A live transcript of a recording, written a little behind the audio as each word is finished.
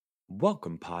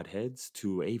Welcome, Podheads,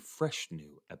 to a fresh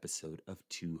new episode of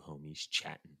Two Homies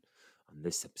Chatting. On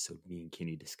this episode, me and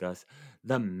Kenny discuss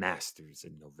the Masters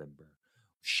in November.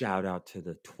 Shout out to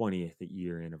the 20th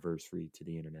year anniversary to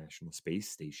the International Space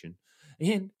Station.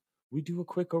 And we do a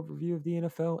quick overview of the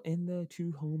NFL and the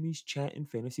Two Homies Chatting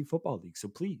Fantasy Football League. So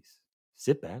please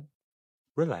sit back,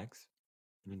 relax,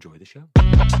 and enjoy the show.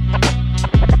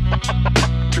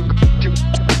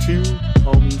 Two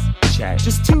homies chat.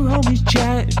 Just two homies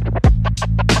chat.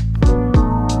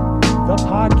 The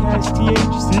podcast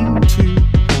THC. Two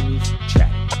homies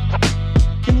chat.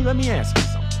 Can you let me ask you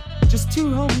something? Just two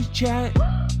homies chat.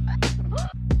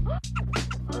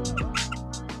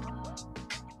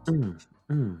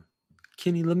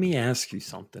 Kenny, let me ask you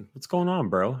something. What's going on,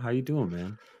 bro? How you doing,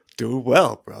 man? Doing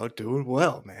well, bro. Doing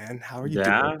well, man. How are you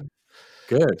doing?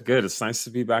 Good. It's nice to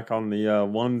be back on the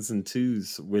ones and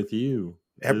twos with you.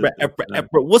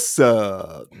 What's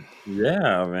up?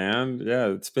 Yeah, man. Yeah,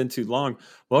 it's been too long.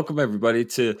 Welcome everybody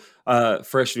to a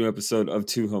fresh new episode of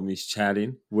Two Homies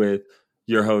Chatting with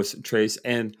your host Trace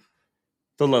and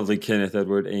the lovely Kenneth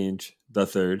Edward Ainge the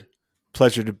third.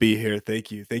 Pleasure to be here.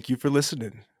 Thank you. Thank you for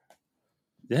listening.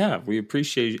 Yeah, we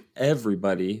appreciate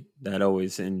everybody that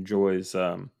always enjoys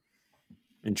the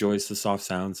soft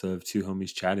sounds of two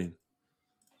homies chatting,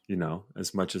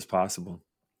 as much as possible.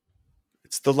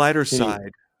 It's the lighter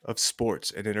side of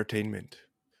sports and entertainment.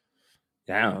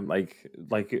 Yeah,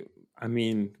 I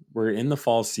mean, we're in the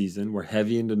fall season. We're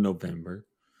heavy into November.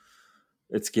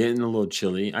 It's getting a little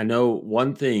chilly. I know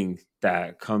one thing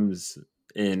that comes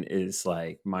in is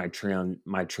like my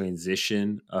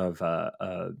transition of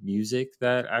music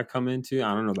that I come into.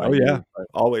 I don't know about you. But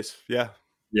always. Yeah.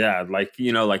 Yeah, like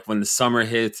when the summer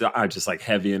hits, I just like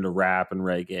heavy into rap and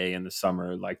reggae in the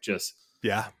summer, like just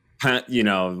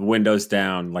windows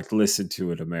down, like listen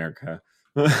to it, America.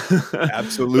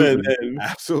 Absolutely.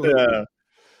 Absolutely. Yeah.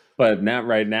 But not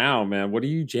right now, man. What are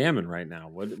you jamming right now?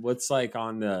 What's like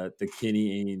on the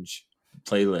Kenny Ainge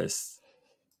playlist?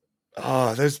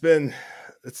 Oh, it's been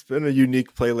a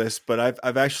unique playlist, but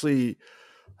I've actually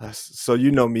so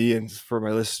you know me, and for my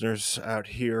listeners out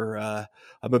here,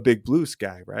 I'm a big blues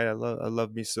guy, right? I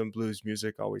love me some blues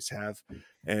music, always have,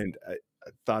 and I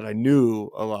thought I knew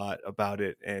a lot about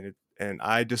it, and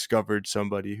I discovered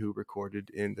somebody who recorded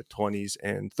in the 20s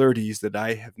and 30s that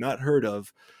I have not heard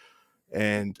of,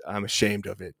 and I'm ashamed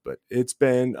of it, but it's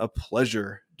been a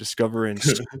pleasure discovering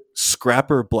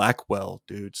Scrapper Blackwell,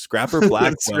 dude. Scrapper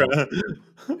Blackwell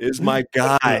is my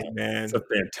guy, man. It's a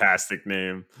fantastic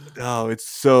name. Oh, it's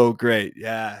so great.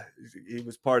 Yeah. He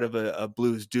was part of a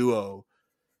blues duo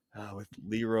with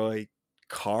Leroy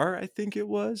Carr, I think it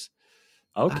was.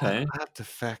 Okay. I have to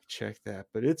fact check that,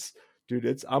 but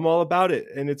I'm all about it.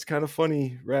 And it's kind of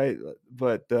funny, right?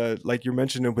 But like you're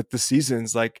mentioning with the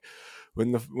seasons, like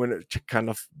when it kind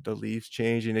of the leaves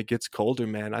change and it gets colder,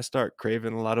 man, I start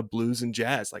craving a lot of blues and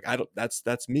jazz. Like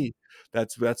that's me.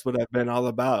 That's what I've been all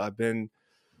about. I've been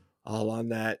all on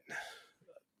that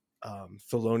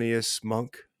Thelonious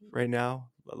Monk right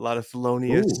now. A lot of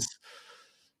Thelonious.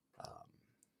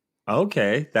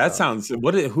 Okay, that sounds.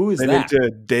 Who is that? Into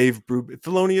Dave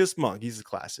Thelonious Monk. He's a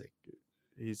classic.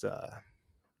 He's a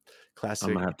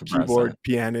classic keyboard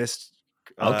pianist.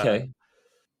 Okay,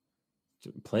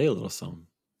 play a little song.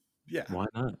 Yeah, why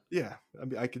not? Yeah, I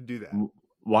mean, I could do that.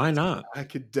 Why not? I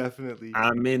could definitely.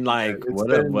 I mean, like,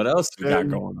 what else we got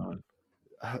going on?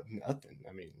 Nothing.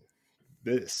 I mean,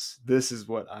 this is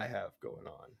what I have going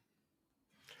on.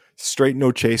 Straight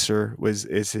No Chaser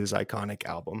is his iconic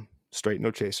album. Straight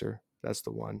No Chaser. That's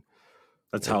the one.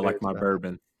 That's how I like my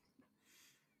bourbon.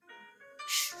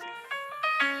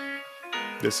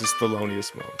 This is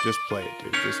Thelonious Monk. Just play it,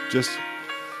 dude. Just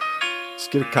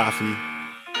get a coffee.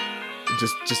 And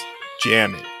just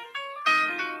jam it.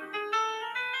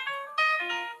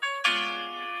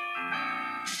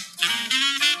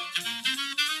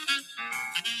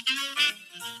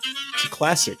 It's a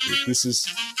classic, dude. This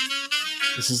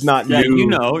is not new. You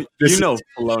know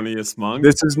Thelonious Monk.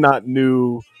 This is not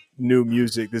new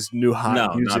music. This new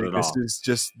hot music. Not at this all. Is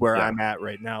just where I'm at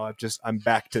right now. I'm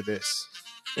back to this.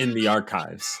 In the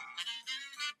archives.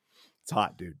 It's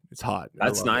hot, dude. It's hot.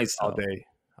 That's nice all day.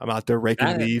 I'm out there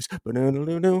raking leaves.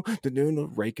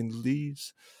 Raking the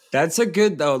leaves. That's a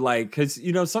good though, like, because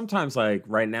sometimes, like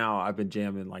right now, I've been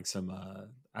jamming like some.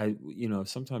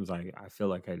 Sometimes I feel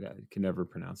like I can never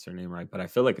pronounce their name right, but I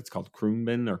feel like it's called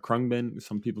Khruangbin or Khruangbin.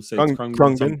 Some people say it's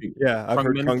Khruangbin. Yeah, I've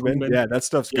heard Khruangbin. Yeah, that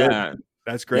stuff's good. Yeah.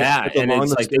 That's great. Yeah, and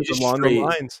it's like along the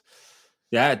lines.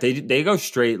 Yeah, they go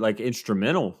straight like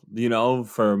instrumental,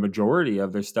 for a majority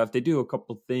of their stuff. They do a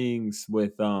couple things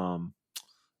with I'll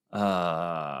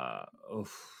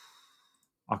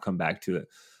I'll come back to it.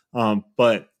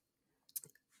 But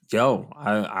yo,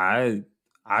 I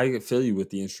feel you with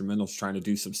the instrumentals, trying to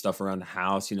do some stuff around the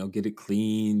house, get it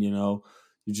clean, you're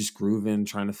just grooving,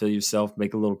 trying to feel yourself,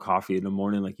 make a little coffee in the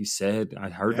morning, like you said. I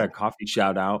heard Yeah, that coffee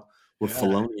shout out with yeah,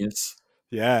 Felonious.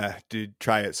 yeah, dude.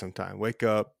 Try it sometime. Wake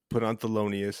up, put on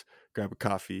Thelonious, grab a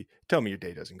coffee. Tell me your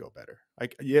day doesn't go better.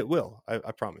 Yeah, it will.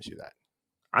 I promise you that.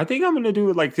 I think I'm gonna do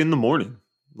it like in the morning.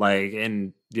 Like,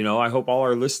 and I hope all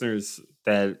our listeners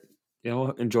that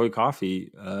enjoy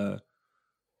coffee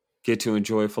get to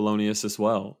enjoy Felonious as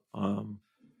well.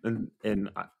 And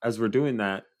as we're doing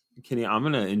that, Kenny, I'm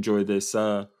gonna enjoy this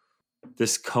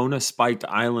Kona Spiked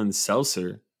Island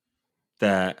seltzer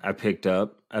that I picked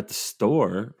up at the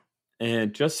store.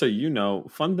 And just so you know,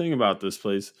 fun thing about this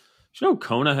place,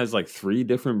 Kona has like 3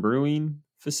 different brewing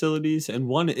facilities, and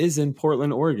one is in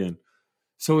Portland, Oregon.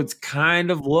 So it's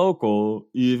kind of local,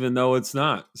 even though it's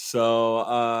not.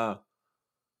 So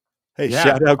Hey, yeah,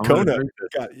 shout out I'm gonna Kona. drink this.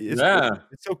 God, Yeah.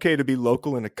 it's okay to be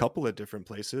local in a couple of different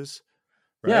places,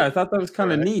 Yeah, right? I thought that was All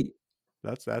kind of right. neat.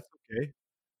 That's okay.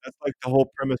 That's like the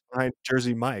whole premise behind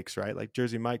Jersey Mike's, right? Like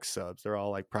Jersey Mike's subs, they're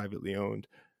all like privately owned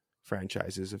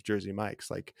franchises of Jersey Mike's.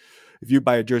 Like if you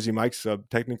buy a Jersey Mike's sub,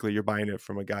 technically you're buying it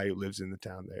from a guy who lives in the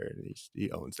town there and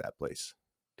he owns that place.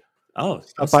 Oh,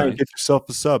 Stop that's by and nice. get yourself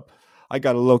a sub. I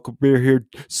got a local beer here,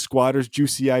 Squatters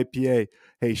Juicy IPA.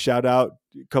 Hey, shout out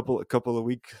a couple of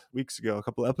weeks ago, a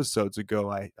couple episodes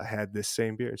ago, I had this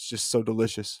same beer. It's just so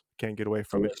delicious. Can't get away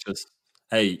from it. Delicious.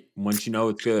 Hey, once you know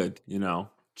it's good,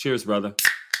 Cheers, brother.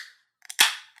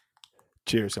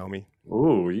 Cheers, homie.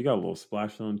 Ooh, you got a little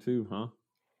splash on too, huh?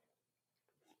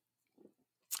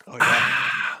 Oh yeah.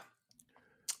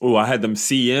 Oh, I had them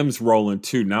CMs rolling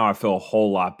too. Now I feel a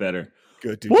whole lot better.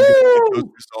 Good, dude. You gotta get those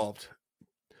Woo! resolved.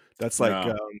 That's like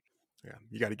Yeah. yeah,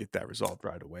 you gotta get that resolved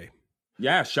right away.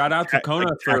 Yeah, shout out to Kona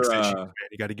Like for tax issues, man.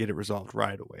 You gotta get it resolved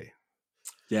right away.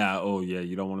 yeah, oh yeah,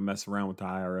 you don't want to mess around with the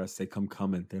IRS. They come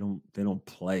coming. They don't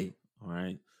play, all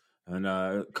right? And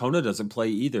Kona doesn't play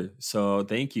either. So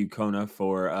thank you, Kona,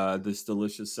 for this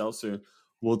delicious seltzer.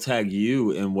 We'll tag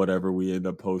you in whatever we end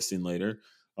up posting later.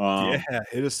 Yeah,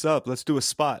 hit us up. Let's do a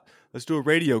spot. Let's do a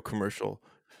radio commercial.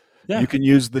 Yeah. You can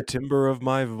use the timbre of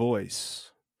my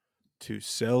voice to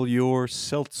sell your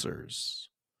seltzers.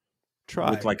 Try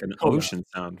With like an Kona. ocean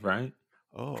sound, right?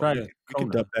 Oh, Try we can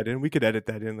dub that in. We could edit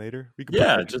that in later. We could put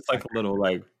Yeah, that just like a little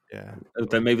like yeah.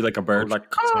 then maybe like a bird like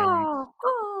Sound.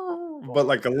 but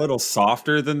like a little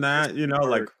softer than that,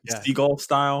 like Yeah. seagull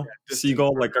style. just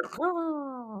Seagull like a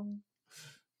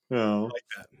like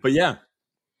that. But yeah.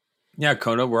 Yeah,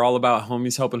 Kona, we're all about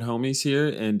homies helping homies here.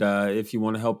 And if you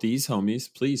want to help these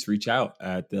homies, please reach out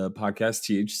at the podcast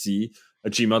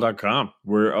thc@gmail.com.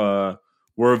 We're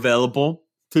available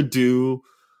to do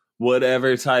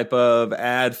whatever type of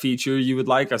ad feature you would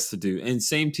like us to do. And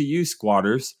same to you,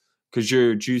 squatters, because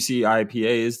your juicy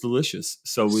IPA is delicious.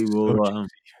 So we will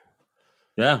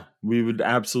yeah, we would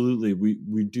absolutely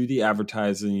we do the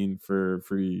advertising for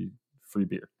free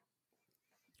beer.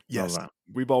 Yes.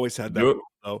 We've always had that rule,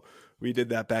 though. We did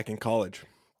that back in college.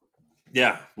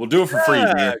 Yeah, we'll do it for free,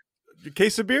 beer. A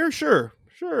case of beer? Sure.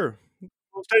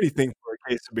 Almost anything for a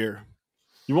case of beer.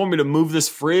 You want me to move this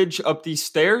fridge up these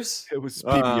stairs? It was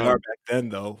PBR back then,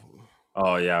 though.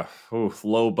 Oh, yeah. Oof,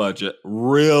 low budget.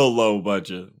 Real low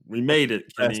budget. We made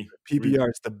it, Kenny. PBR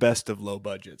is the best of low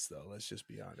budgets, though. Let's just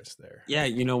be honest there. Yeah,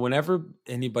 whenever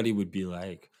anybody would be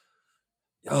like,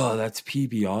 oh, that's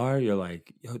PBR, you're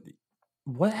like, yo,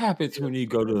 what happens when you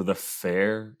go to the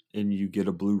fair and you get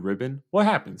a blue ribbon? What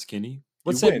happens, Kenny?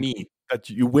 What's that mean? That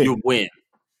you win. You win.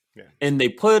 Yeah. And they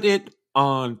put it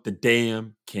on the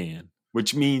damn can,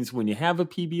 which means when you have a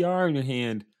PBR in your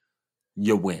hand,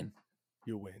 you win.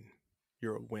 You win.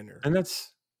 You're a winner. And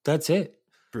that's it.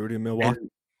 Brewed in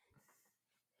Milwaukee.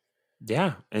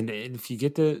 And if you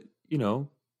get the,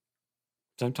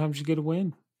 sometimes you get a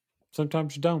win.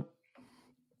 Sometimes you don't.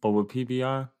 But with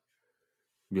PBR,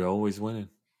 you're always winning.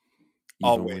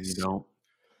 Even when you don't.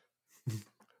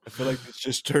 I feel like this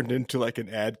just turned into like an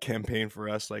ad campaign for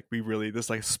us. Like this is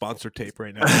like a sponsor tape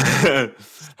right now.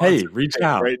 Hey, reach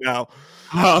out right now.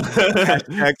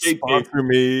 Skate for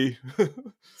me.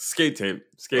 Skate tape.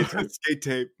 Skate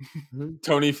tape.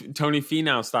 Tony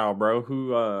Finau style, bro.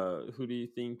 Who do you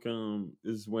think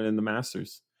is winning the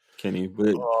Masters? Kenny.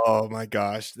 Oh my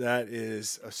gosh, that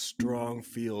is a strong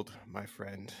field, my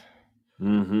friend.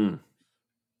 Mm-hmm.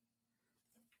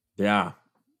 Yeah.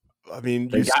 I mean,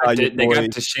 they got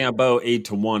DeChambeau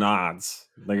 8-1 odds.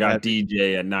 They got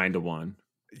DJ at 9-1.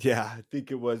 Yeah, I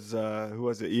think it was who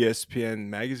was it? ESPN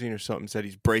magazine or something said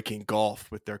he's breaking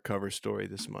golf with their cover story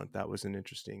this month. That was an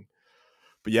interesting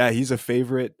But yeah, he's a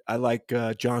favorite. I like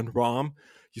John Rahm.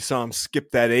 You saw him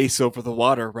skip that ace over the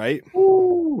water, right?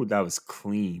 Ooh, that was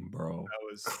clean, bro.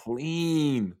 That was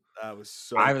Clean. that was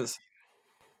I so. was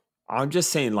I'm just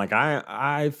saying, like,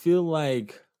 I feel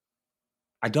like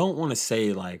I don't want to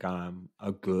say like I'm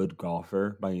a good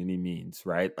golfer by any means,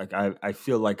 right? Like I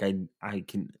feel like I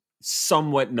can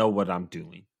somewhat know what I'm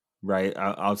doing, right?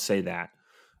 I'll say that.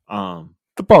 Um,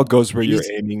 The ball goes where you're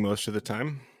these aiming most of the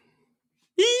time.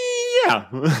 yeah.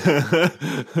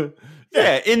 Yeah,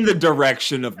 Yeah, in the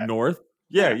direction of north.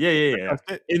 Yeah, yeah, yeah, yeah, yeah.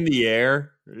 that's it. In the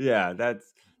air. Yeah, that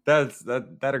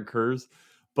occurs.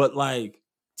 But like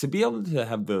to be able to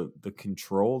have the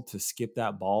control to skip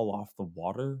that ball off the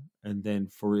water and then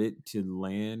for it to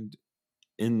land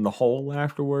in the hole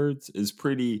afterwards is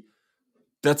pretty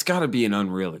that's got to be an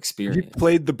unreal He experience.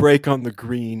 played the break on the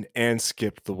green and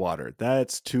skipped the water.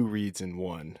 That's two reads in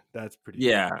one. That's pretty cool.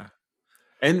 Yeah.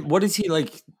 And what is he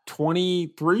like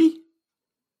 23?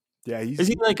 Yeah, Is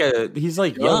he like he's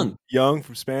like young. young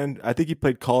from Span. I think he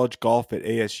played college golf at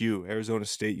ASU, Arizona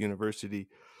State University.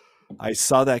 I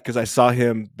saw that because I saw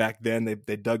him back then.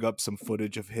 They dug up some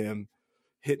footage of him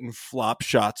hitting flop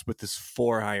shots with his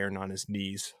 4-iron on his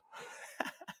knees.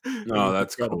 It Oh, was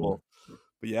that's cool. incredible.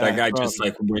 But That yeah, guy just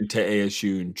like went to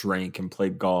ASU and drank and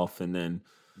played golf and then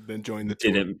then joined the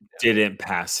tour. didn't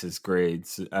pass his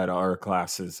grades at our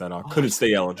classes at all. Oh, I Couldn't should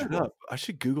stay look that eligible. up. I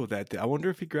should Google that. I wonder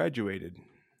if he graduated.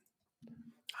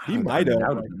 He I might mean, have. that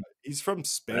would Like, have he's from been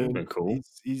Spain. cool.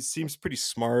 He seems pretty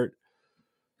smart.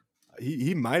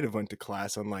 He might have went to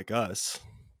class, unlike us.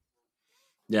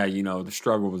 Yeah, the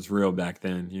struggle was real back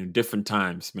then. Different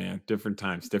times, man. Different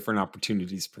times, different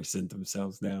opportunities present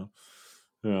themselves now.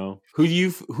 Who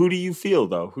do you feel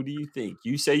though? Who do you think?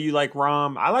 You say you like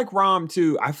Rom. I like Rom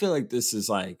too. I feel like this is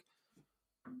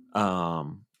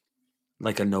um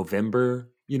like a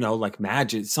November, like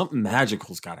magic. Something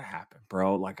magical's got to happen,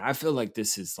 bro. Like I feel like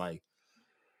this is like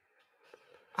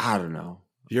I don't know.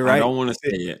 You're I right. don't want to say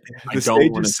it. I The don't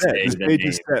stage want to is set. say The the stage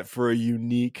is name. set for a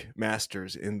unique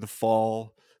Masters in the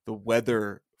fall. The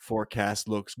weather forecast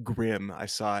looks grim. I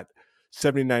saw it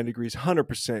 79 degrees,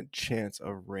 100% chance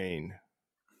of rain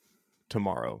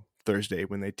tomorrow, Thursday,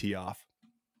 when they tee off.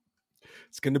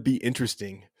 It's going to be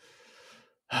interesting.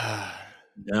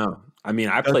 No, I mean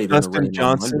I played in the Dustin rain on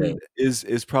Johnson Monday.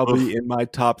 is probably in my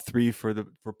top 3 for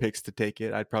picks to take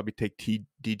it. I'd probably take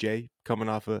DJ coming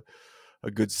off a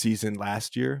good season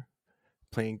last year,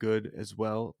 playing good as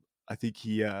well. I think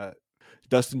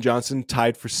Dustin Johnson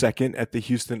tied for second at the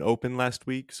Houston Open last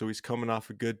week, so he's coming off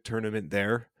a good tournament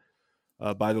there.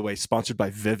 By the way, sponsored by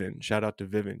Vivint. Shout out to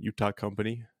Vivint, Utah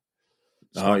company.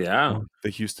 Oh Sponsored yeah, the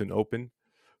Houston Open.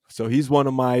 So he's one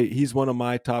of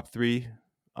my top 3.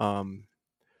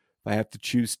 If I have to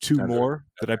choose 2 that's a, more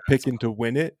that I'm picking to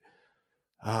win it,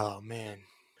 oh man,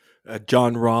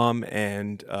 John Rahm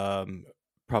and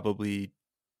probably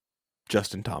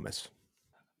Justin Thomas.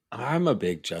 I'm a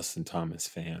big Justin Thomas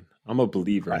fan. I'm a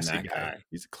believer in Classy that guy. guy.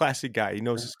 He's a classy guy. He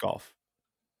knows his golf.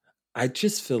 I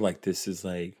just feel like this is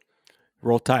like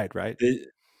Roll Tide, right?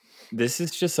 this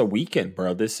is just a weekend,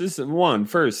 bro. This is one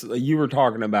first. Like you were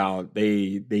talking about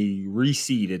they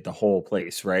reseeded the whole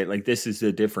place, right? Like this is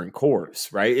a different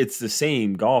course, right? It's the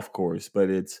same golf course, but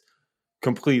it's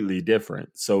completely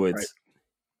different. So Right. it's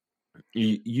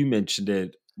you mentioned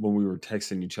it when we were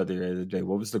texting each other the other day.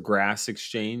 What was the grass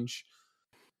exchange?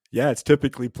 Yeah, it's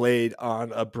typically played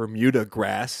on a Bermuda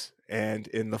grass, and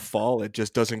in the fall, it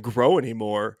just doesn't grow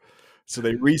anymore. So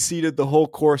they reseeded the whole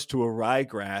course to a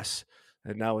ryegrass,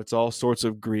 and now it's all sorts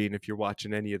of green. If you're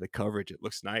watching any of the coverage, it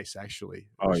looks nice, actually. It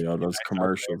Oh looks yeah, really those nice out there.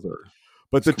 commercials are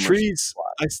But those commercials.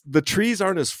 the trees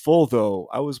aren't as full though.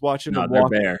 I was watching No, them they're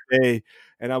walk bare. today,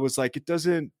 and I was like, it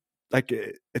doesn't like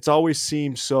it's always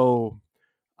seemed so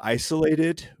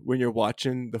isolated when you're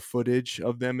watching the footage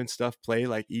of them and stuff play.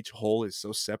 Like each hole is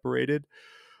so separated.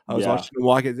 I was Yeah. watching them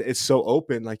walk. It's so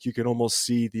open, like you can almost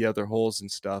see the other holes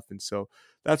and stuff. And so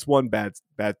that's one bad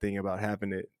thing about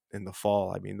having it in the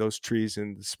fall. I mean, those trees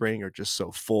in the spring are just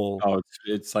so full. Oh,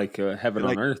 it's like heaven on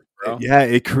Like earth, bro. yeah,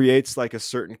 it creates like a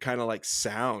certain kind of like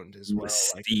sound as well.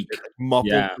 Like Mystique. it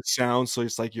muffles Yeah. the sound, so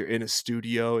it's like you're in a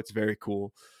studio. It's very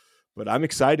cool. But I'm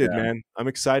excited, Yeah. man. I'm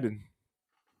excited.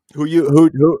 Who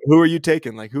are you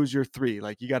taking? Like who's your 3?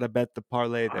 Like you got to bet the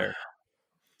parlay there.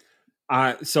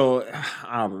 So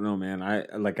I don't know, man.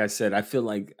 Like I said, I feel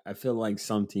like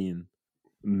something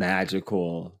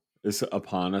magical is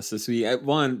upon us this week.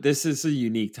 One, this is a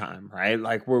unique time, right?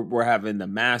 Like we're having the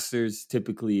Masters.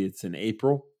 Typically, it's in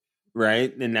April,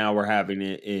 right? And now we're having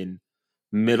it in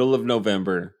middle of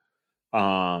November.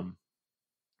 And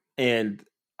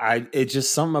it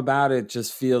just something about it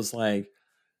just feels like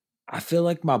I feel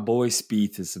like my boy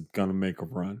Spieth is gonna make a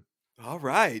run. All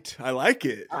right, I like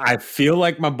it. I feel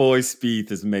like my boy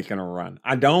Spieth is making a run.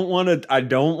 I don't want to. I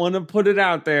don't want to put it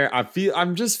out there.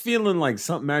 I'm just feeling like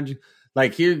something magic.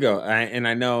 Like here you go. And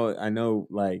I know.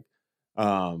 Like,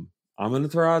 I'm gonna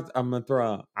throw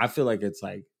out. I feel like it's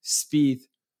like Spieth,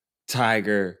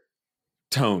 Tiger,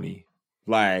 Tony.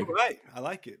 Like All right, I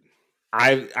like it.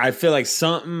 I feel like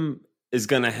something is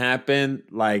gonna happen.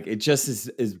 Like it just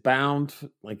is bound.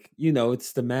 Like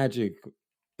it's the magic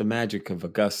of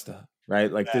Augusta,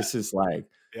 right? Like Yeah. this is like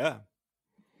Yeah.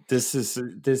 this,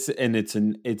 and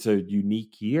it's a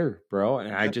unique year, bro.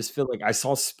 And I Yeah. just feel like I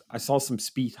saw some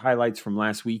Spieth highlights from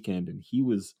last weekend, and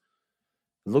it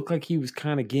looked like he was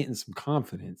kind of getting some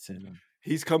confidence in him.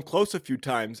 He's come close a few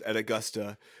times at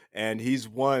Augusta, and he's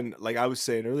won. Like I was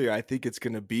saying earlier, I think it's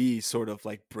going to be sort of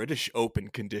like British Open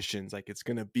conditions. Like it's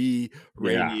going to be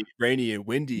Yeah, rainy and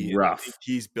windy, and I think rough.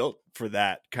 he's built for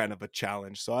that kind of a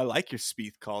challenge. So I like your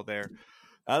Spieth call there.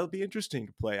 That'll be interesting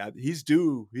to play. He's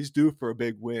due. He's due for a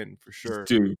big win for sure.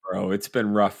 Dude, bro, it's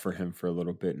been rough for him for a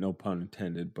little bit, no pun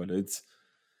intended, but it's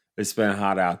been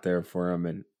hot out there for him,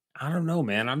 and I don't know,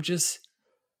 man. I'm just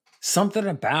something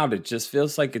about it just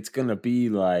feels like it's gonna be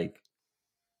like,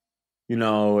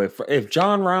 if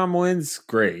John Rahm wins,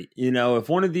 great. If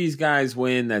one of these guys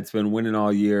win that's been winning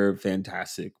all year,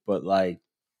 fantastic. But like,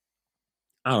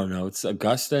 I don't know. It's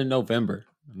Augusta in November.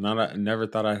 I never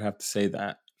thought I'd have to say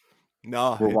that.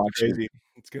 No, We're it's watching. crazy.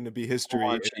 It's going to be We're history.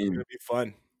 And it's going watching. to be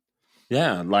fun.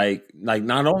 Yeah, like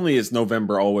not only is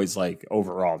November always like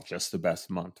overall just the best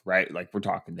month, right? Like we're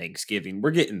talking Thanksgiving.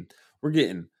 We're getting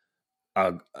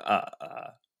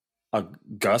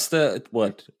Augusta,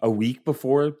 what, a week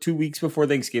before, 2 weeks before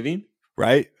Thanksgiving?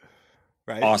 Right.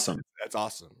 Right. Awesome. That's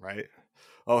awesome. Right.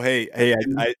 Oh, hey,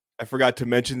 I forgot to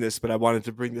mention this, but I wanted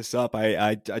to bring this up.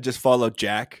 I just followed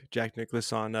Jack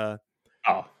Nicholas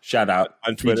Oh, shout out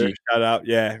on Twitter. TG. Shout out,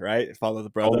 yeah, right. Follow the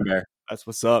brother. Golden Bear. That's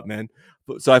what's up, man.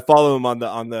 So I follow him on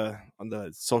the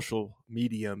social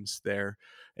mediums there,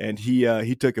 and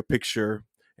he took a picture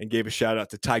and gave a shout out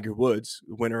to Tiger Woods.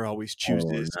 The winner always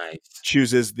Oh, nice.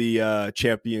 chooses the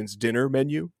champions dinner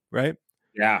menu, right?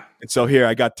 Yeah. And so here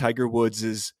I got Tiger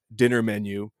Woods's dinner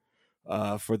menu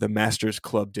for the Masters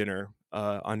Club dinner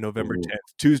on November Ooh.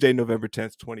 10th, Tuesday, November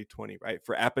 10th, 2020, right?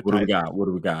 For What do we appetizer, got? What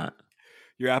do we got?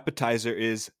 your appetizer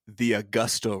is the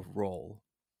Augusta roll.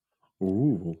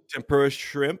 Ooh. Tempura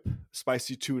shrimp,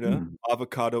 spicy tuna, Mm.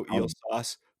 avocado eel Oh,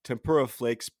 sauce, tempura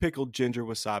flakes, pickled ginger,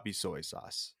 wasabi, soy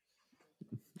sauce.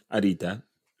 I'd eat that.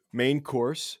 Main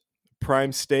course,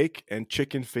 prime steak and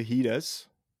chicken fajitas.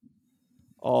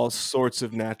 All sorts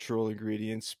of natural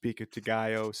ingredients, pico de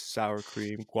gallo, sour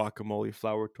cream, guacamole,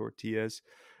 flour tortillas.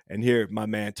 And here, my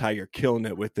man Tiger killing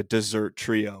it with the dessert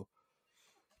trio.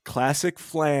 Classic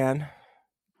flan,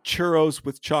 churros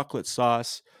with chocolate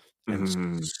sauce, and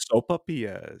Mm.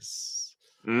 sopapillas.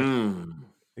 Mm. I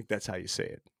think that's how you say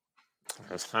it.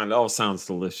 That all sounds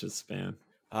delicious, man.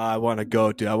 I want to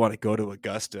go, dude. I want to go to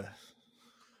Augusta.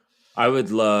 I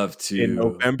would love In to.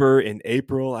 November, in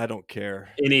April, I don't care.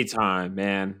 Anytime,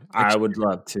 man. I would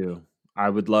love to.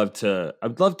 I'd love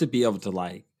to be able to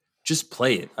like just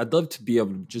play it. I'd love to be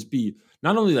able to just be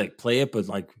not only like play it, but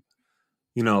like,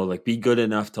 like be good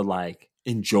enough to like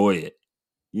enjoy it.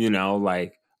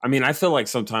 Like I mean, I feel like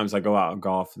sometimes I go out and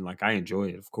golf and like I enjoy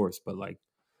it, of course, but like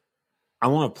I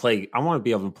want to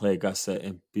be able to play Augusta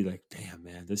and be like, damn,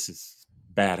 man, this is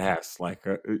badass. Like,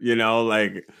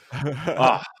 like,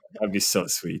 oh, that'd be so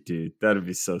sweet, dude. That'd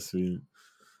be so sweet.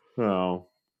 Oh,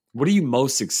 what are you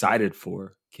most excited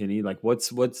for, Kenny? Like, what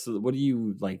do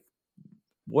you like?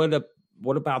 What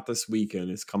about this weekend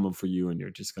is coming for you, and you're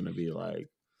just gonna be like,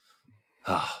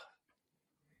 ah,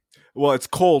 Well, it's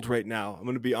cold right now. I'm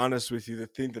going to be honest with you. The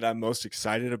thing that I'm most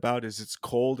excited about is it's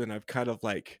cold, and I've kind of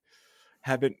like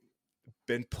haven't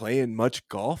been playing much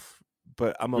golf.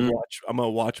 But I'm gonna mm, watch. I'm gonna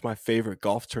watch my favorite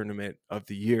golf tournament of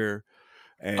the year,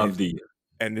 of and the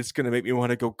and it's gonna make me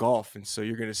want to go golf. And so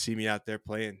you're gonna see me out there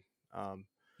playing.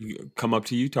 you come up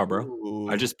to Utah, bro.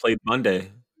 I Ooh, just played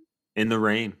Monday in the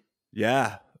rain.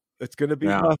 yeah, it's gonna be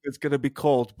Yeah, rough. It's gonna be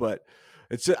cold, but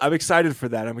I'm excited for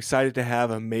that. I'm excited to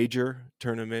have a major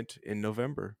tournament in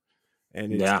November,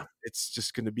 and yeah, it's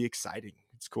just gonna be exciting.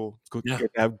 It's cool. It's cool yeah, to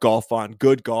have golf on,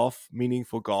 good golf,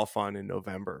 meaningful golf on in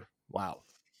November. Wow.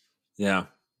 yeah,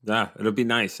 yeah. It'll be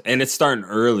nice, and it's starting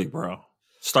early, bro.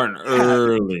 Starting Yeah,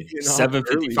 early, being off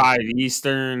early. 7:55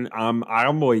 Eastern.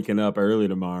 I'm waking up early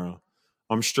tomorrow.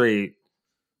 I'm straight.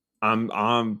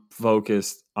 I'm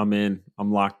focused. I'm in.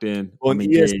 I'm locked in. Well, I'm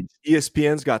and engaged.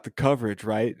 ESPN's got the coverage,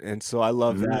 right? And so I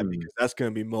love that Mm, because that's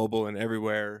going to be mobile and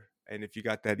everywhere. and if you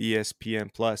got that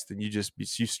ESPN Plus, then you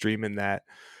streaming that,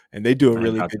 and they do a I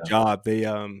really got good that. job. They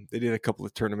did a couple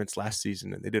of tournaments last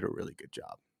season, and they did a really good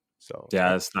job. So Yeah,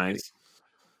 that's nice.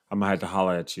 I'm gonna have to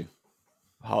holler at you.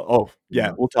 yeah,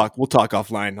 Yeah. we'll talk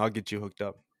offline. I'll get you hooked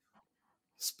up.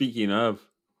 Speaking of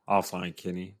offline,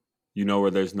 Kenny, you know where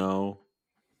there's no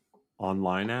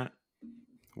online at?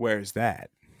 Where's that?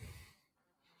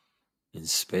 In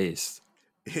space.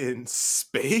 In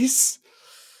space?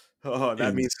 Oh, that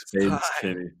In means it's space, time.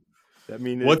 Kenny. That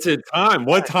means What's it time?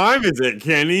 What time is it,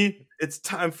 Kenny? it's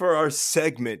time for our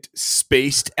segment,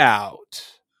 Spaced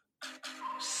Out.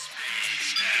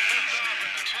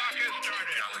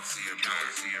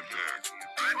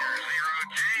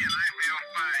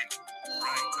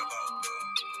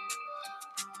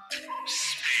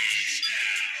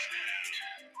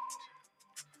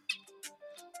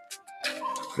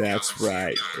 That's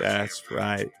right. That's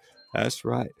right. That's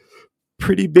right.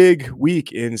 Pretty big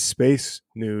week in space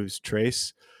news,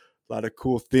 Trace. A lot of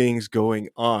cool things going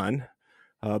on.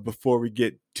 Before we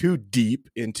get too deep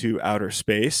into outer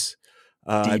space,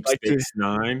 Deep Space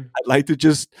Nine. I'd like to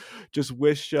just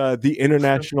wish the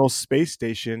International Space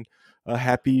Station a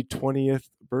happy 20th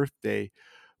birthday.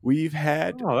 We've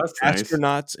had Oh, that's nice.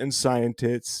 astronauts and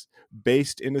scientists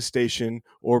based in a station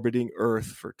orbiting Earth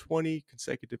for 20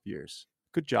 consecutive years.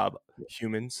 Good job,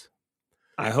 humans.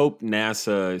 I hope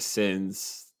NASA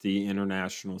sends the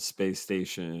International Space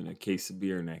Station a case of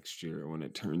beer next year when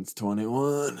it turns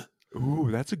 21. Ooh,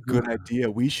 that's a good idea.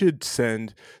 We should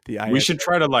send the We ISS should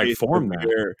try to case form of that.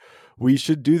 beer. We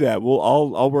should do that.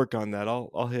 I'll work on that.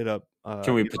 I'll hit up.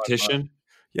 Can we Elon Musk. petition?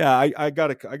 Yeah, I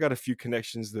got a few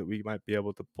connections that we might be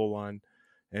able to pull on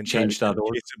and try to get a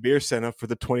Change.org. case of beer sent up for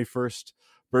the 21st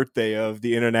birthday of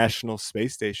the International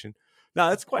Space Station. No,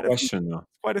 that's quite a feat. Question though.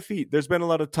 Quite a feat. There's been a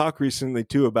lot of talk recently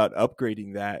too about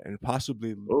upgrading that and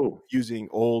possibly Oh, using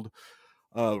old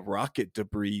rocket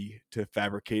debris to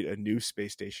fabricate a new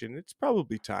space station. It's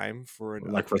probably time for an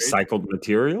like upgrade. recycled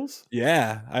materials?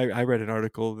 Yeah, I read an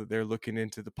article that they're looking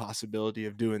into the possibility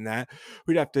of doing that.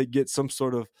 We'd have to get some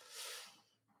sort of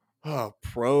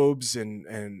probes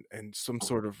and some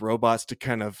sort of robots to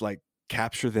kind of like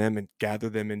capture them and gather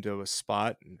them into a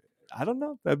spot. And I don't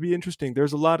know. That'd be interesting.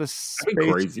 There's a lot of That'd be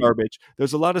space crazy. garbage.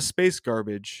 There's a lot of space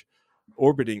garbage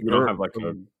orbiting We don't Earth. have like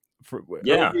a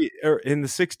Yeah. In the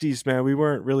 60s, man, we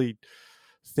weren't really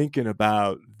thinking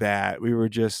about that. We were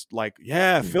just like,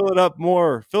 yeah, fill it up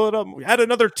more, fill it up, add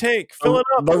another tank, fill it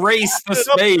up, the race to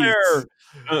space.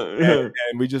 and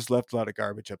we just left a lot of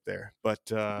garbage up there. But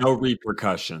no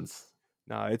repercussions.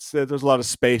 no, it's there's a lot of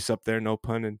space up there. No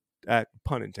pun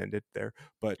intended there.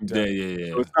 But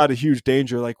Yeah. so it's not a huge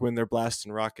danger like when they're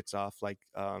blasting rockets off. Like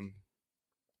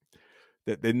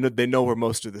that they know where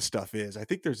most of the stuff is. I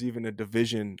think there's even a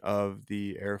division of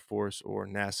the Air Force or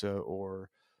NASA or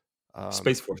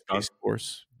Space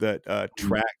Force that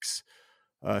tracks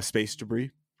space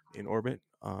debris in orbit.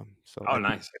 So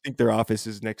nice. I think their office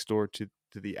is next door to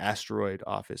the asteroid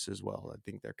office as well. I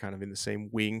think they're kind of in the same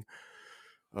wing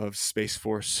of Space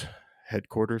Force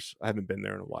headquarters. I haven't been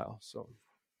there in a while, so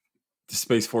the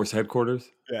Space Force headquarters.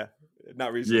 Yeah,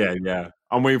 not recently. Yeah.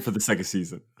 I'm waiting for the second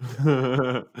season.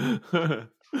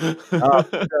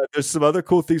 There's some other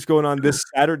cool things going on this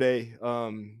Saturday.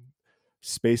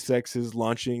 SpaceX is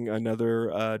launching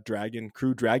another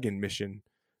Crew Dragon mission,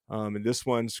 and this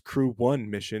one's Crew 1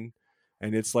 mission,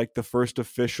 and it's like the first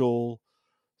official,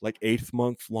 like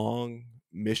 8-month long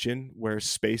mission where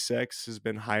SpaceX has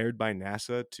been hired by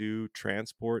NASA to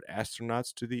transport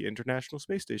astronauts to the International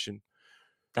Space Station.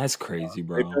 That's crazy,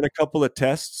 bro. They've done a couple of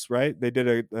tests, right? They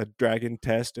did a Dragon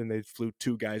test, and they flew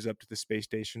 2 guys up to the space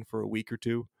station for a week or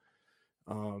two.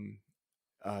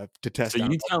 To test. So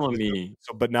you telling me?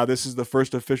 But now this is the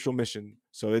first official mission.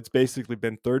 So it's basically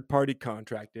been third-party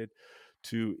contracted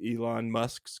to Elon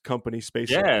Musk's company SpaceX.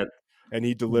 Yeah, and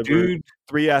he delivered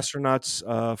 3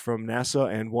 astronauts from NASA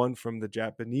and 1 from the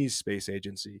Japanese Space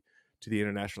Agency to the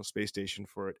International Space Station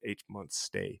for an 8-month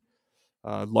stay.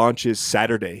 Launch is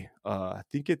Saturday. I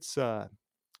think it's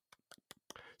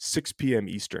 6 p.m.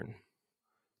 Eastern.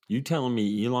 You telling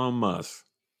me Elon Musk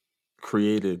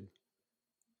created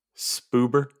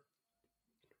Spoober?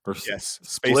 Or yes,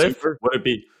 Spliff? Uber. Would it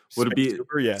be? Would it be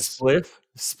Uber, yes. Spliff?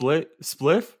 Spliffed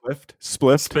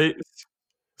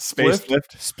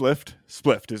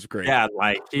is great. Yeah,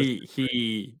 like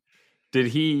he did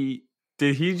he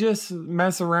just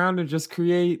mess around and just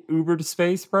create Uber to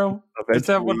space, bro? Is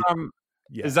that what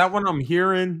I'm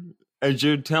hearing? As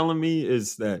you're telling me,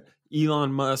 is that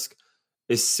Elon Musk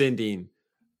is sending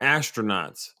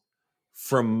astronauts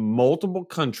from multiple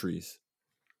countries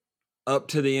up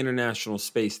to the International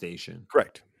Space Station.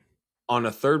 Correct. on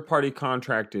a third-party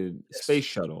contracted space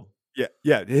shuttle. Yeah.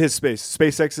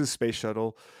 SpaceX's space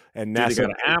shuttle, and Do they NASA got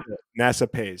an app?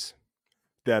 NASA pays.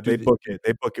 Yeah, Do they they, book it.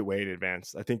 They book it way in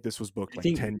advance. I think this was booked do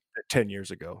you like think 10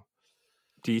 years ago.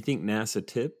 do you think NASA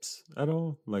tips at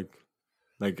all? Like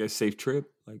a safe trip?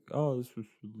 Like, oh, this was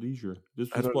leisure. This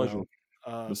I was don't pleasure.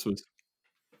 know. This was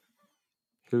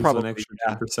here's an Probably, extra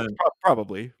yeah. 10%.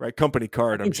 Probably, right? Company I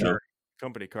card, I'm think so. sure.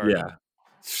 Company card. Yeah.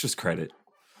 It's just credit.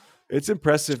 It's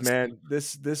impressive, man.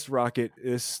 This rocket,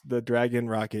 the Dragon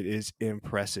rocket is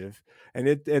impressive. And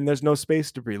there's no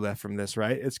space debris left from this,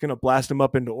 right? It's gonna blast them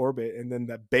up into orbit, and then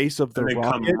the base of the And they come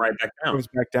rocket right back down. comes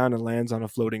back down and lands on a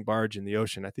floating barge in the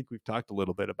ocean. I think we've talked a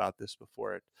little bit about this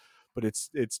before, but it's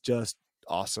just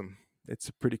awesome. It's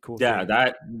a pretty cool Yeah,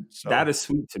 thing. that is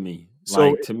sweet to me.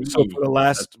 So, Like, to me, so for the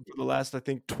last I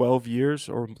think 12 years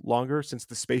or longer since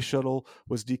the space shuttle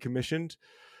was decommissioned,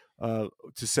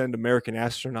 to send American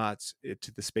astronauts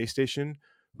to the space station,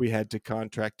 we had to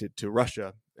contract it to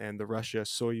Russia, and the Russia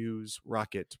Soyuz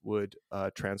rocket would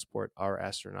transport our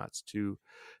astronauts to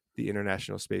the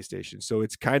International Space Station. So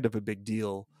it's kind of a big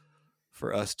deal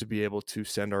for us to be able to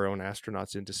send our own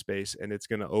astronauts into space, and it's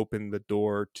going to open the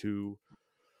door to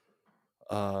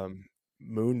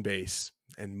moon base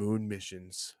and moon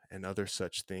missions and other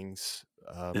such things,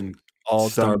 and all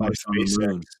done by Starbucks on the SpaceX,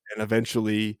 moon. and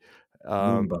eventually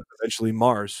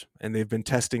Mars. And they've been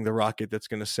testing the rocket that's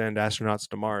going to send astronauts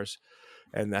to Mars,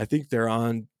 and I think they're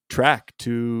on track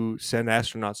to send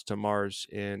astronauts to Mars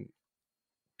in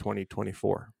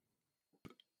 2024.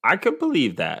 I could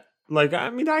believe that. Like, I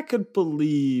mean, I could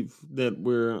believe that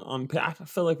we're on. I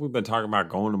feel like we've been talking about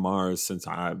going to Mars since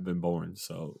I've been born.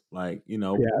 So, like,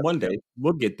 one day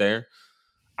we'll get there.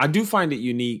 I do find it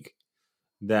unique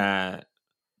that,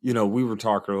 we were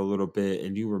talking a little bit,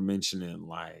 and you were mentioning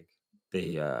like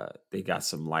they got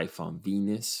some life on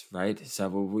Venus, right? Is that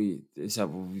what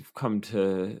we've come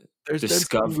to There's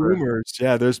discover? been some rumors.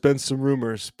 Yeah, there's been some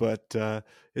rumors, but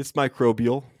it's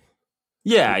microbial.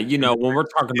 Yeah, when we're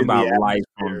talking in the about life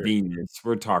on atmosphere. Venus,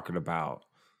 we're talking about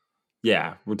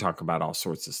all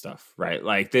sorts of stuff, right?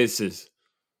 Like this is,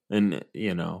 and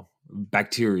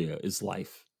bacteria is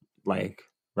life, like,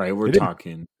 right? We're It is.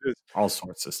 talking It is. all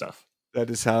sorts of stuff.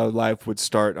 That is how life would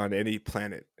start on any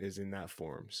planet, is in that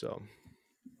form. So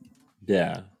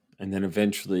Yeah, and then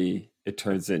eventually it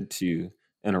turns into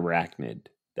an arachnid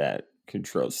that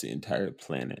controls the entire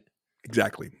planet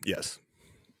exactly, yes.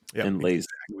 Yep, and lays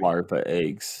larva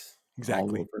eggs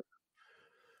exactly. all over.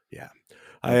 Yeah,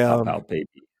 Pop out baby.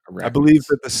 I believe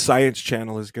that the Science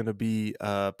Channel is going to be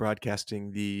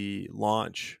broadcasting the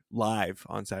launch live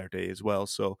on Saturday as well.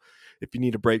 So if you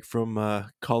need a break from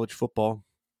college football,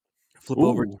 flip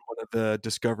over to one of the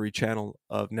Discovery Channel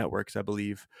of networks, I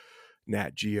believe,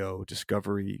 Nat Geo,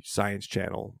 Discovery, Science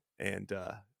Channel, and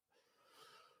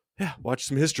watch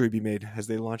some history be made as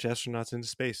they launch astronauts into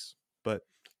space. But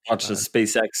watch the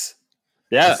SpaceX.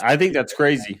 Yeah, I think that's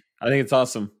crazy. I think it's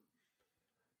awesome.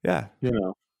 Yeah,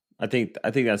 I think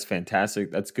that's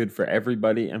fantastic. That's good for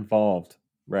everybody involved,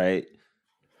 right?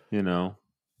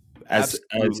 As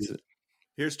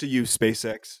here's to you,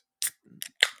 SpaceX.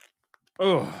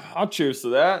 Oh, I'll cheers to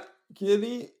that,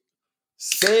 kitty.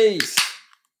 Space.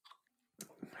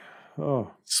 Oh,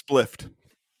 Spliffed.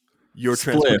 Your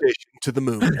transportation to the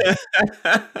moon.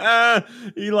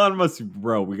 Elon Musk,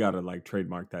 bro. We gotta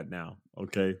trademark that now.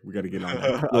 Okay, we gotta get on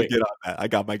that. I'll get on that. I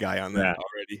got my guy on that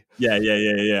already.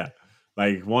 Yeah.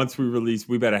 Like once we release,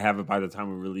 we better have it by the time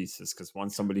we release this, because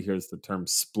once somebody hears the term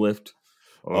 "spliffed,"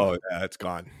 it's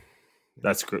gone.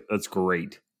 That's great. That's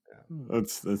great.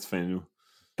 That's fan.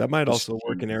 That might also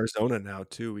work in Arizona now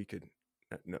too.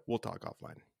 We'll talk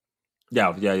offline.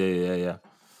 Yeah.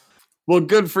 Well,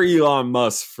 good for Elon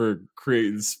Musk for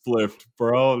creating Spliffed,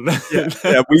 bro.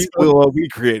 We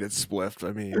created Spliffed.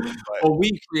 I mean,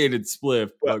 we created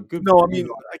Spliffed. But good. No, I mean,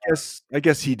 I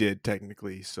guess he did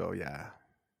technically. So yeah,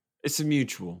 it's a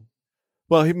mutual.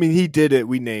 Well, I mean, he did it.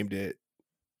 We named it.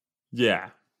 Yeah.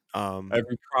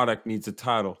 Every product needs a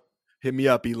title. Hit me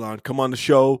up, Elon. Come on the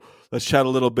show. Let's chat a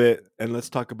little bit and let's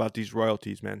talk about these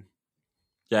royalties, man.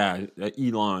 Yeah,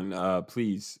 Elon,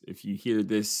 please, if you hear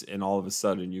this and all of a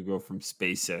sudden you go from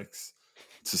SpaceX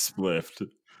to Spliffed,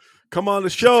 come on the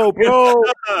show, bro.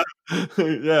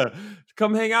 Yeah,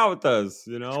 come hang out with us.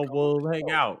 We'll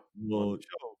hang out. We'll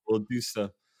do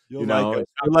stuff. We're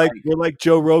like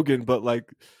Joe Rogan, but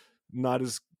not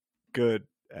as good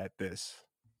at this.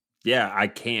 Yeah, I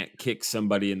can't kick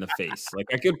somebody in the face.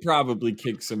 I could probably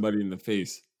kick somebody in the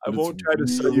face. I won't try to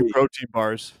sell you protein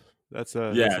bars. It's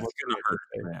gonna hurt,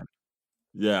 man.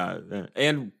 Yeah,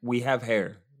 and we have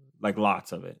hair,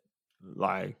 lots of it.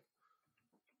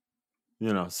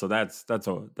 So that's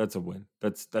a win.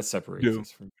 That separates Do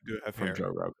us from do have from hair. Joe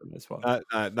Rogan as well.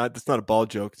 Not that's not a ball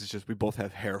joke. It's just we both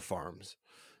have hair farms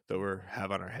that we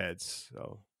have on our heads.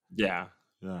 So Yeah,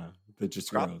 yeah, that just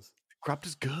crop grows. cropped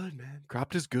is good, man.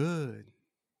 Cropped is good.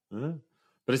 Yeah.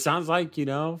 But it sounds like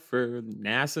for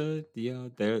NASA,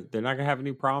 they're not gonna have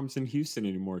any problems in Houston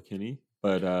anymore, Kenny.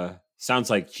 But sounds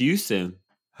like Houston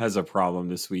has a problem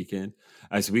this weekend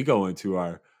as we go into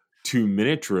our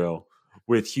 2-minute drill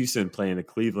with Houston playing the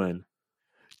Cleveland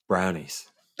Brownies.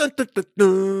 Dun, dun, dun,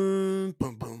 dun.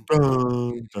 Boom, boom,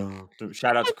 Dun, dun, dun.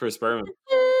 Shout out to Chris Berman.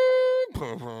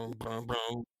 boom, boom, boom,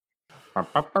 boom. Okay,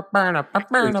 so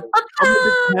coming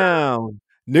to town.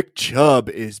 Nick Chubb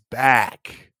is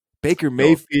back. Baker Go.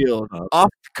 Mayfield off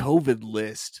the COVID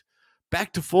list.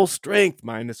 Back to full strength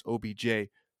minus OBJ.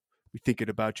 We thinking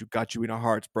about you, got you in our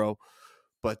hearts, bro.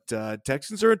 But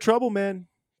Texans are in trouble, man.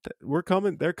 We're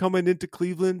coming. They're coming into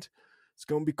Cleveland. It's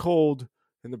going to be cold,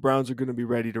 and the Browns are going to be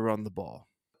ready to run the ball.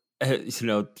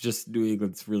 Just New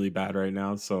England's really bad right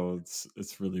now, so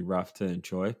it's really rough to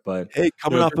enjoy. But Hey,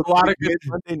 coming off there's a a lot big of good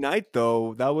win Monday night,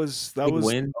 though, that was big a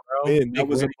win, bro. win. That Big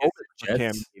was win a against moment the for Cam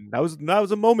Jets. Newton. That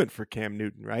was a moment for Cam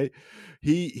Newton, right?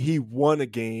 He won a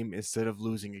game instead of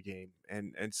losing a game,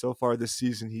 and so far this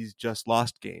season he's just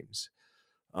lost games.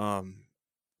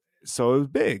 So it was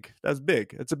big. That's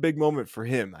big. That's a big moment for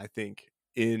him, I think,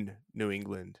 in New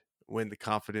England when the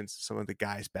confidence of some of the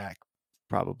guys back,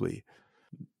 probably.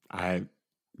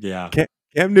 Yeah.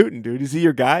 Cam Newton, dude, is he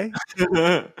your guy?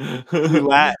 Is he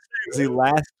last? Is he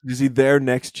last? Is he there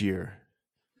next year?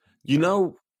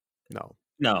 No.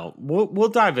 No. We'll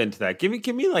dive into that. Give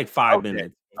me like 5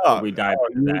 minutes before we dive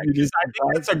into that, because I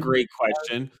think that's a great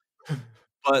question.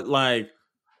 But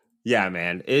yeah,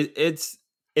 man,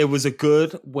 it was a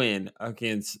good win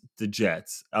against the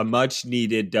Jets, a much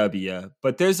needed W.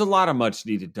 But there's a lot of much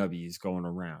needed W's going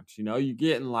around. You're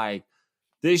getting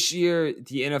this year,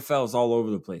 the NFL is all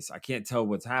over the place. I can't tell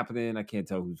what's happening. I can't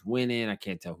tell who's winning. I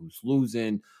can't tell who's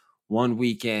losing. One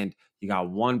weekend, you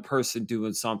got one person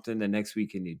doing something. The next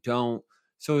weekend, you don't.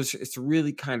 So it's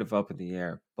really kind of up in the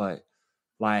air. But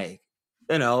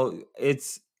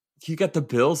it's you got the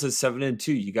Bills at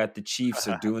 7-2. You got the Chiefs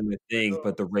are doing the thing,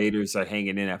 but the Raiders are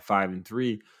hanging in at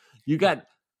 5-3. You got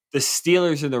the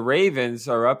Steelers and the Ravens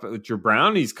are up with your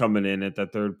Brownies coming in at the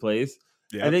third place.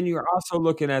 Yep. And then you're also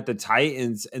looking at the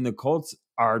Titans and the Colts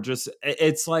are just,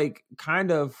 it's like kind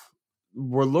of,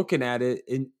 we're looking at it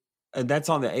and that's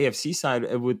on the AFC side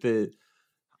with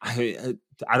I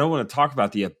don't want to talk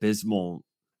about the abysmal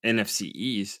NFC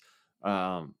East.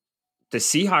 The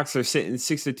Seahawks are sitting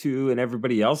 6-2 and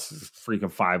everybody else is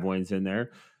freaking 5 wins in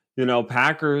there.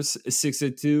 Packers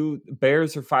 6-2,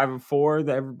 Bears are 5-4.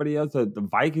 Everybody else, the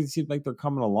Vikings seem like they're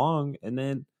coming along. And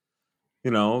then,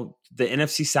 the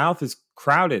NFC South is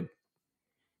crowded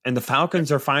and the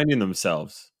Falcons are finding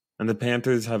themselves and the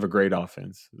Panthers have a great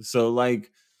offense. So Yep.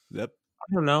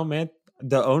 I don't know, man.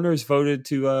 The owners voted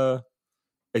to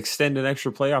extend an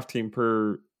extra playoff team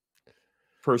per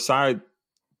side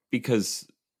because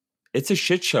it's a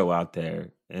shit show out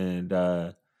there. And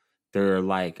there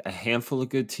are a handful of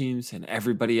good teams and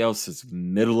everybody else is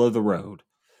middle of the road.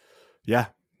 Yeah,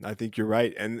 I think you're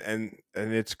right. And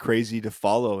it's crazy to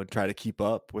follow and try to keep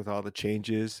up with all the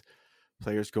changes,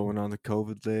 players going on the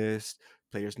COVID list,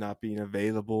 players not being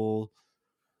available.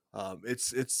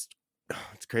 It's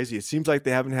crazy. It seems like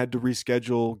they haven't had to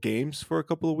reschedule games for a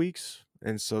couple of weeks.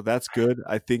 And so that's good.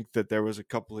 I think that there was a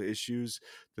couple of issues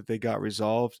that they got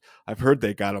resolved. I've heard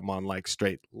they got them on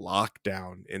straight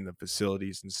lockdown in the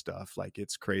facilities and stuff.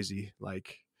 It's crazy.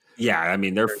 Yeah, I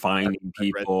mean, they're finding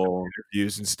people,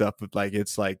 interviews and stuff, but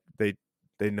it's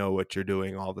they know what you're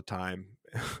doing all the time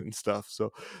and stuff.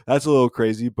 So that's a little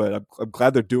crazy, but I'm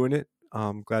glad they're doing it.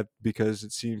 I'm glad because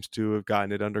it seems to have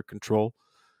gotten it under control.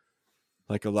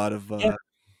 A lot of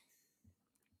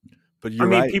but you're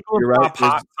right. People You're are right.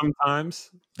 hot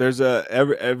sometimes. There's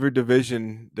every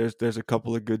division. There's a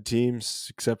couple of good teams,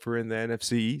 except for in the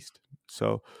NFC East.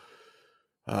 So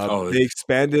they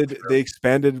expanded. They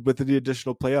expanded with the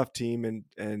additional playoff team,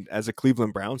 and as a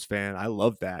Cleveland Browns fan, I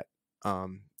love that. I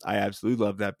absolutely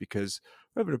love that because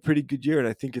we're having a pretty good year, and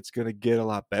I think it's going to get a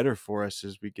lot better for us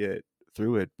as we get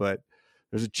through it. But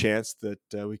there's a chance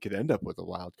that we could end up with a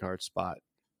wild card spot.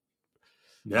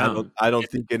 Yeah, I don't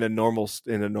think in a normal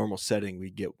setting we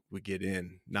get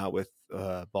in, not with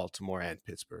Baltimore and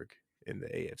Pittsburgh in the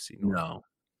AFC North.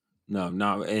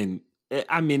 No, and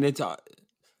I mean it's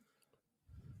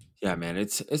yeah, man,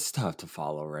 it's tough to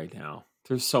follow right now.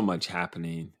 There's so much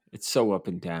happening. It's so up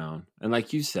and down, and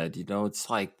like you said, it's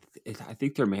I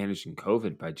think they're managing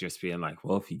COVID by just being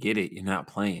well, if you get it, you're not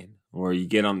playing, or you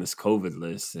get on this COVID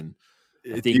list, and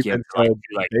I It think you have even to like said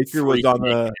do like Baker was 3 on the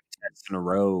negative tests in a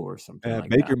row or something like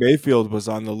Baker that. Mayfield was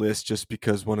on the list just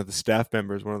because one of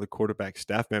the quarterback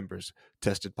staff members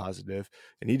tested positive,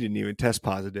 and he didn't even test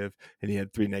positive, and he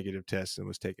had 3 negative tests and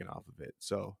was taken off of it.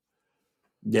 So,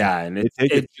 yeah, Yeah, and they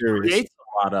take it it serious. creates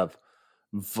a lot of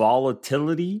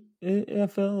volatility in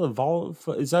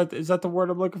NFL. Is that the word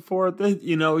I'm looking for?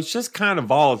 It's just kind of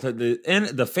volatile.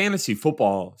 The fantasy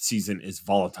football season is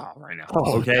volatile right now.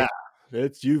 Oh, Okay, yeah.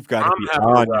 You've got to I'm be having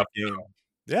a on your rough game.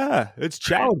 Yeah, it's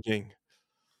right? challenging.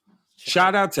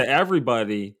 Shout out to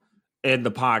everybody in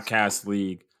the podcast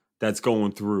league that's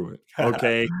going through it.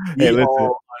 Okay, Hey, we listen.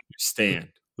 all understand.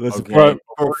 Listen, Okay,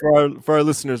 for our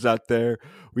listeners out there,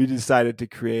 we decided to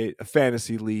create a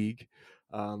fantasy league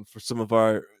for some of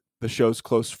the show's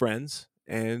close friends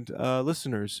and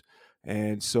listeners,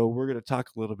 and so we're going to talk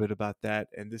a little bit about that.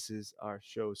 And this is our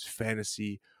show's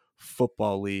fantasy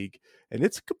football league, and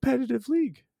it's a competitive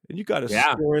league, and you got to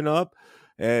yeah, scoring up,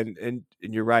 and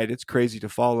you're right, it's crazy to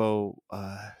follow.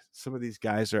 Some of these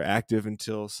guys are active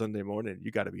until Sunday morning. You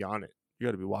got to be on it. You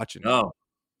got to be watching it. no,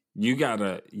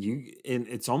 and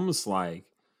it's almost like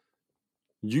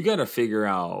you got to figure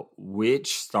out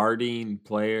which starting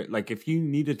player, like if you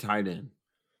need a tight end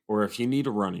or if you need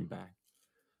a running back,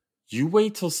 you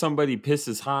wait till somebody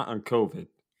pisses hot on COVID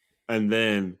and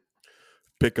then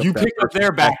Pick up you that pick up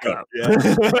their backup. Yeah.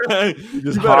 You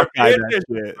Just better Hawkeye pay that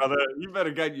attention, shit. brother. You better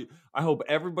get you. I hope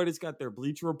everybody's got their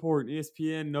Bleacher Report,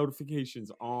 ESPN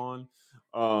notifications on,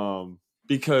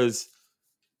 because,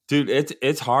 dude,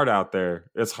 it's hard out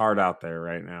there. It's hard out there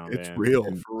right now, It's man. real,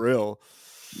 And for real.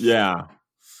 yeah,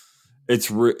 it's.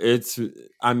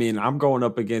 I mean, I'm going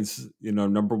up against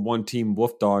number one team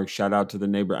Wolf Dog. Shout out to the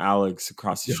neighbor Alex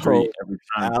across the Yo, street every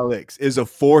time, Alex is a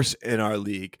force in our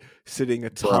league, sitting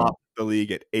atop bro. the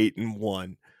league at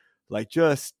 8-1. Like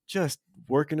just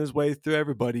working his way through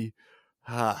everybody.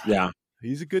 Yeah.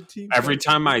 He's a good team. Every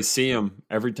time I see him,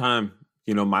 every time,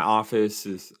 my office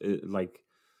is like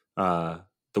the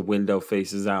window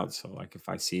faces out. So like if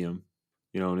I see him,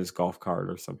 in his golf cart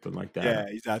or something like that, Yeah,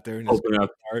 he's out there in his open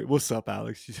up. car. What's up,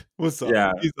 Alex? What's up?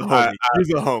 Yeah, He's a homie. He's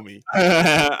a homie.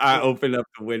 I open up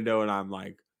the window and I'm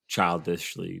like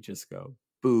childishly just go,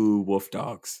 boo, wolf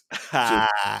dogs. Just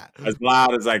as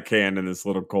loud as I can in this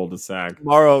little cul-de-sac.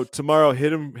 Tomorrow,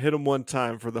 hit him one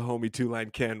time for the homie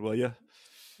 2-line Ken, will you?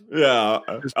 Yeah.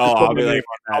 Just I'll put be my like, name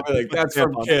on that. that's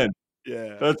from Ken.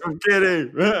 Yeah. That's from Kenny.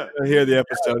 He'll hear the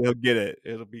episode. He'll get it.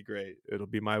 It'll be great. It'll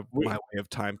be my way of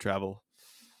time travel.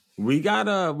 We got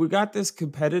this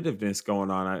competitiveness going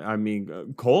on. I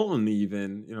mean, Colin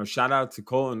even, shout out to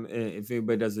Colin if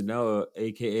anybody doesn't know,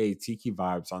 aka Tiki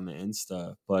Vibes on the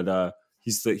Insta, but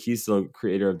he's the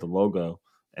creator of the logo,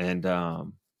 and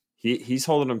he's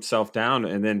holding himself down,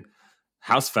 and then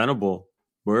House Venable,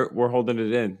 we're holding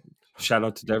it in. Shout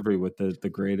out to Devery with the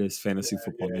greatest fantasy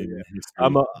football name in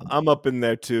history. I'm up in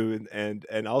there too,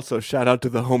 and also shout out to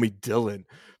the homie Dylan.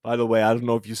 By the way, I don't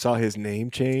know if you saw his name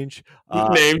change.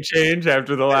 Name change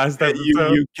after the last episode.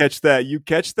 You catch that? You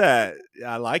catch that?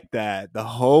 I like that. The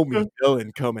homie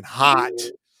Dylan coming hot.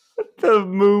 The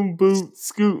moon boot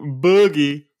scoot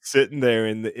boogie sitting there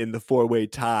in the 4-way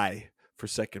tie for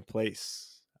second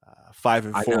place,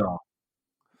 5-4.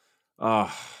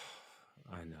 Oh,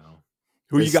 I know.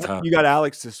 Who you got? Tough. You got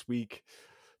Alex this week.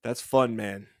 That's fun,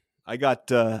 man. I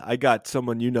got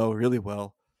someone really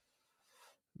well.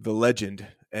 The legend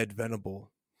Ed Venable,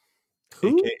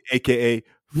 aka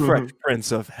Fresh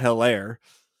Prince of Hell Air.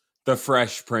 The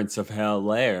Fresh Prince of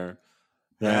Hell Air.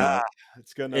 Yeah,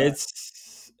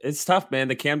 it's tough, man.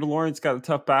 The Cam DeLorean's got a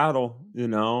tough battle.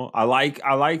 I like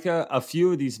a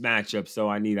few of these matchups. So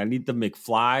I need the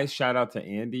McFlys. Shout out to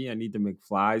Andy. I need the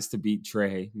McFlys to beat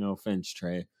Trey. No offense,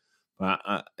 Trey. But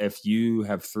if you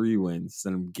have 3 wins,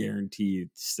 then I'm guaranteed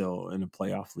still in a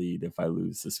playoff lead if I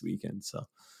lose this weekend. So,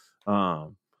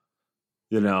 and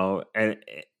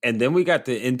then we got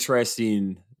the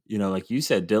interesting, like you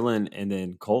said, Dylan and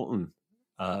then Colton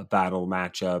battle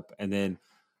matchup. And then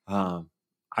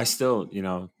I still,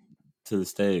 to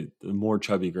this day, the more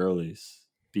chubby girlies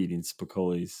beating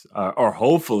Spicoli's, or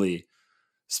hopefully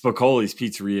Spicoli's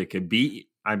Pizzeria could beat.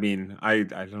 I mean, I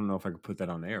don't know if I could put that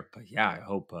on air, but yeah,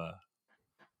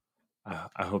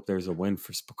 I hope there's a win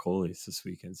for Spicoli's this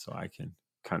weekend so I can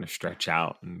kind of stretch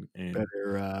out and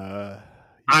better.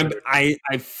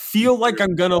 I feel like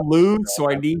I'm gonna lose,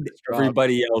 so I need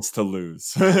everybody else to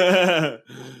lose. Like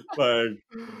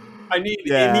I need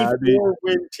any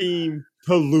 4-win team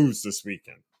to lose this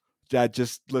weekend. Yeah,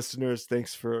 just listeners,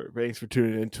 thanks for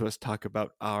tuning in to us talk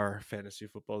about our fantasy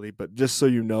football league. But just so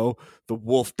you know, the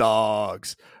Wolf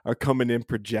Dogs are coming in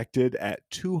projected at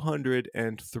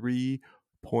 203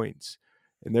 points.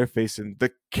 and they're facing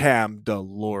the Cam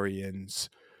DeLoreans,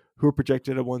 who are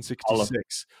projected at All of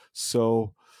 166.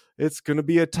 So it's going to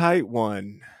be a tight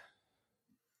one.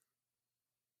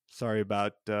 Sorry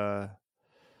about your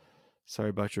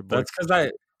boy. That's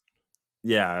because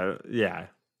yeah.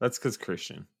 That's because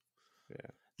Christian.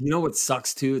 Yeah. You know what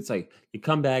sucks too? It's like you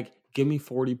come back, give me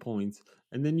 40 points,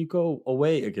 and then you go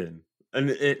away again. And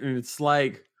it's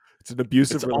like It's an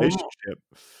abusive it's almost relationship.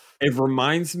 it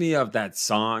reminds me of that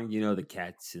song, the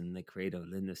cats in the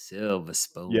cradle in the silver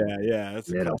spoon. Yeah,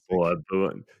 that's a Little classic. boy,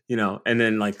 boo, and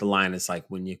then like the line is like,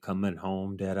 when you're coming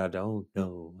home, Dad, I don't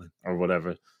know, or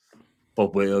whatever.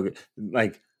 But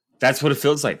like that's what it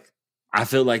feels like. I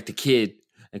feel like the kid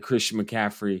and Christian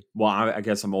McCaffrey. Well, I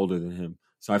guess I'm older than him,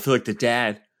 so I feel like the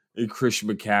dad and Christian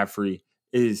McCaffrey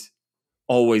is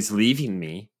always leaving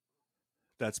me,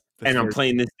 That's and I'm very,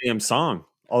 playing this damn song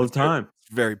all the time.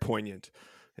 very poignant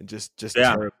and just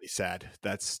Yeah. terribly sad.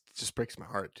 That's just breaks my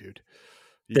heart, dude.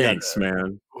 Thanks,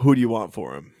 man. Who do you want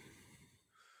for him?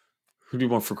 Who do you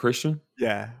want for Christian?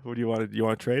 Yeah, what do you want? You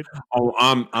want to trade? Oh,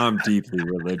 I'm deeply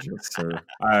religious, sir.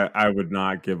 I would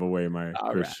not give away my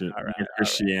All right, all right,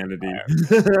 Christianity.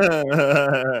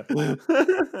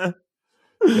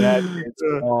 That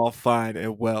is all fine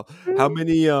and well. How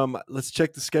many? Let's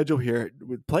check the schedule here.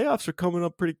 Playoffs are coming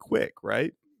up pretty quick,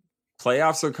 right?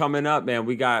 Playoffs are coming up, man.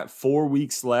 We got 4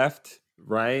 weeks left,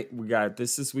 right?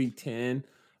 This is week 10.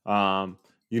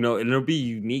 It'll be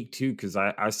unique too, because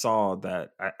I saw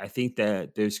that I think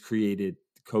that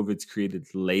COVID's created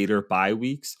later bye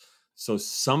weeks. So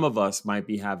some of us might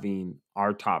be having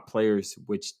our top players,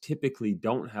 which typically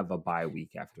don't have a bye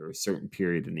week after a certain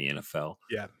period in the NFL.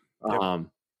 Yeah.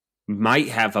 Might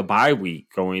have a bye week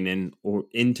going in or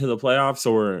into the playoffs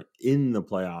or in the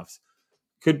playoffs.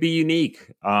 Could be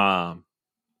unique. But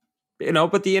the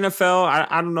NFL,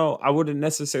 I don't know. I wouldn't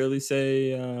necessarily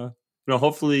say,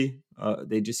 hopefully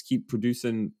they just keep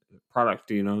producing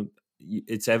product.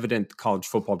 It's evident college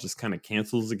football just kind of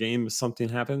cancels the game if something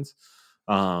happens.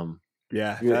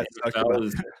 Yeah,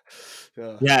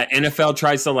 NFL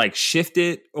tries to like shift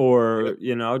it or,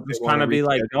 just kind of be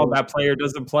like, oh, that player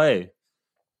doesn't play.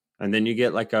 And then you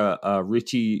get like a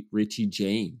Richie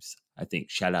James, I think.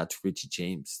 Shout out to Richie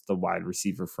James, the wide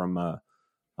receiver from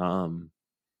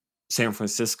San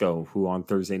Francisco, who on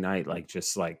Thursday night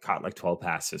just caught like 12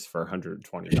 passes for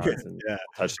 120 yards and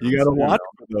touchdowns. You got to watch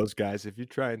for those guys if you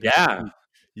try.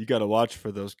 You got to watch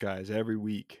for those guys every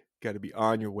week. Got to be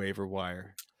on your waiver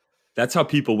wire. That's how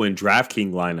people win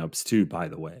DraftKings lineups too, by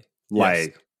the way.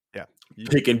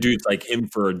 Picking dudes like him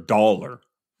for $1.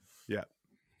 Yeah.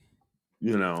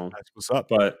 That's what's up.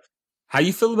 But how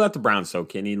you feel about the Browns, though,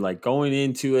 Kenny? Like going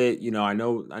into it, I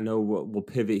know we'll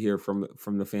pivot here from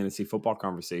the fantasy football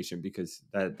conversation because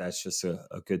that's just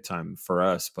a good time for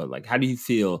us. But like, how do you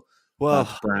feel about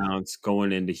the Browns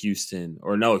going into Houston?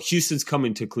 Or no, Houston's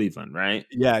coming to Cleveland, right?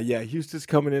 Yeah. Houston's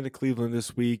coming into Cleveland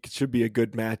this week. It should be a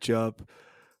good matchup.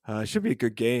 It should be a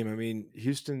good game. I mean,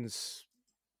 Houston's,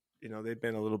 they've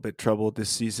been a little bit troubled this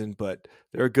season, but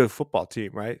they're a good football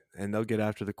team, right? And they'll get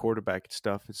after the quarterback and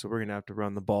stuff. And so we're going to have to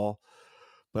run the ball.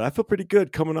 But I feel pretty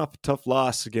good coming off a tough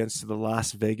loss against the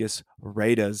Las Vegas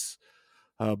Raiders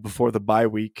before the bye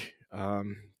week. That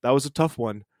was a tough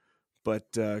one, but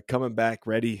coming back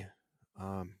ready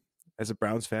as a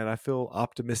Browns fan, I feel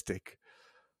optimistic.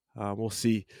 We'll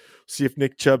see if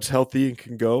Nick Chubb's healthy and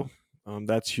can go.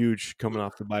 That's huge coming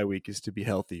off the bye week is to be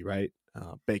healthy, right?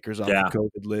 Baker's on the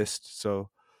COVID list. So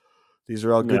these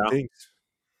are all good things.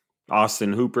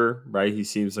 Austin Hooper, right? He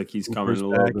seems like he's coming a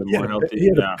little bit more healthy. He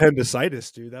had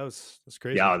appendicitis, dude. That's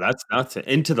crazy. Yeah, that's nuts.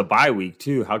 Into the bye week,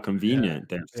 too. How convenient.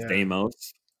 There's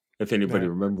Stamos. If anybody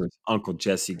remembers Uncle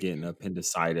Jesse getting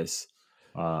appendicitis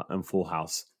in Full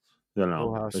House.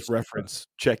 Full House reference.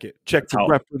 Check it. Check the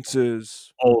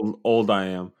references. Old I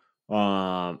am.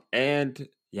 And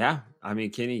yeah, I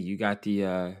mean, Kenny, you got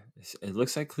the it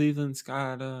looks like Cleveland's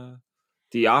got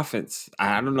the offense.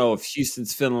 I don't know if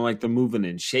Houston's feeling like they're moving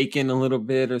and shaking a little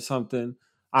bit or something.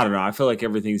 I don't know. I feel like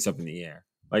everything's up in the air.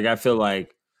 Like I feel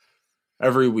like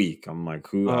every week I'm like,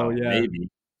 who? Maybe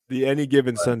the Any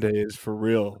Given Sunday is for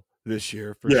real this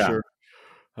year for sure.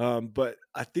 But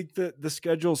I think that the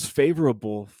schedule's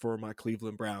favorable for my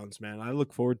Cleveland Browns, man. I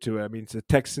look forward to it. I mean, it's the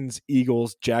Texans,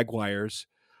 Eagles, Jaguars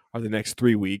are the next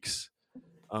 3 weeks.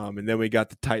 And then we got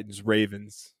the Titans,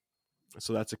 Ravens.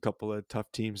 So that's a couple of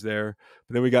tough teams there.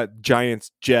 But then we got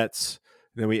Giants, Jets,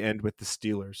 and then we end with the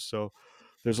Steelers. So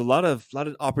there's a lot of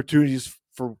opportunities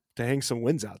to hang some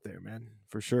wins out there, man,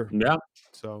 for sure. Yeah.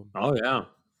 So. Oh yeah.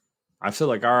 I feel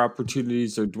like our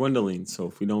opportunities are dwindling. So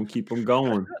if we don't keep them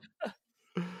going,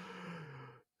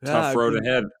 tough road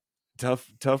ahead.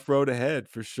 tough road ahead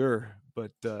for sure.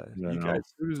 But you guys,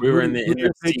 we were in who the do your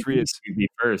NFC Patriots? East, we'd be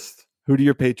first. Who do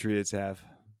your Patriots have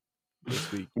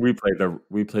this week? We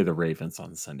play the Ravens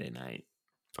on Sunday night.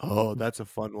 Oh, that's a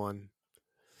fun one.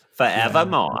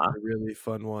 Forevermore. Yeah, that's a really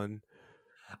fun one.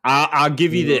 I'll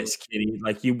give you this, Kenny.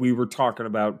 Like we were talking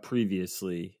about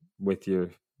previously with your.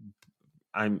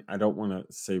 I don't want to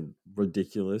say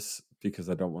ridiculous because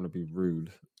I don't want to be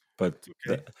rude, but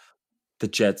okay. the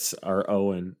Jets are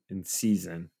 0 in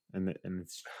season, and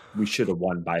we should have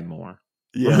won by more.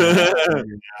 Yeah,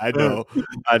 I know,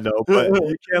 but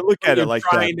you can't look at it like that.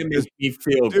 Trying to make me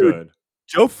feel good.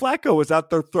 Joe Flacco was out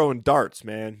there throwing darts,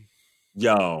 man.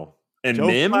 Yo, and Joe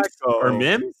Mims Flacco. or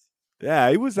Mims?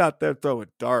 Yeah, he was out there throwing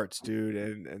darts, dude.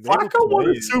 And Flacco won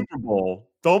a Super Bowl.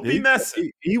 Don't be messing.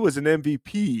 He was an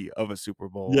MVP of a Super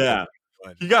Bowl. Yeah,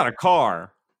 he got a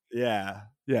car. Yeah,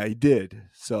 he did.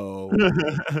 So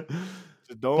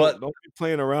don't be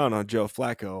playing around on Joe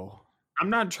Flacco.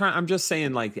 I'm not trying. I'm just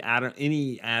saying, like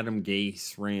any Adam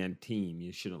Gase ran team,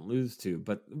 you shouldn't lose to.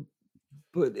 But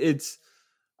it's,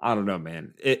 I don't know,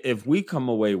 man. If we come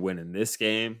away winning this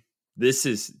game, this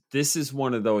is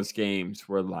one of those games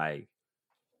where like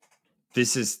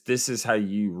this is how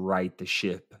you right the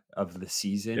ship of the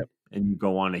season, and you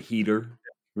go on a heater,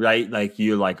 right? Like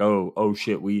you're like, oh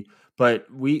shit, we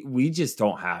just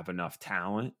don't have enough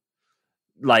talent.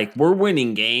 Like we're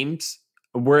winning games.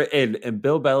 We're and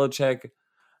Bill Belichick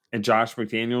and Josh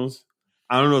McDaniels.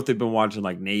 I don't know if they've been watching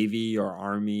like Navy or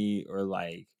Army or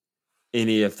like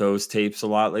any of those tapes a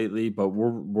lot lately, but we're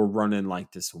running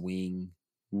like this wing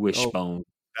wishbone.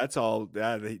 That's all.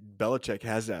 Yeah, Belichick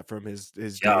has that from his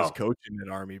days coaching at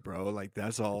Army, bro. Like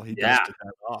that's all he does to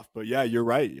that off. But yeah, you're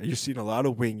right. You're seeing a lot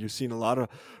of wing. You're seeing a lot of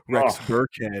Rex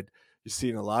Burkhead. You're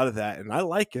seeing a lot of that, and I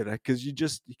like it because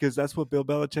that's what Bill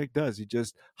Belichick does. He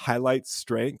just highlights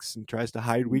strengths and tries to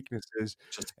hide weaknesses,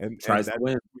 and tries to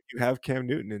win. You have Cam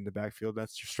Newton in the backfield.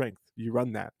 That's your strength. You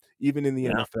run that, even in the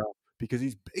NFL, because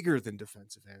he's bigger than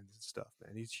defensive ends and stuff.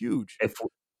 Man, he's huge.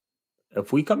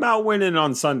 If we come out winning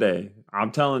on Sunday,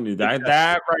 I'm telling you that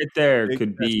right there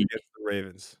could be against the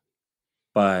Ravens.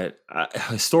 But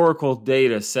historical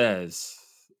data says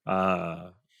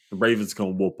the Ravens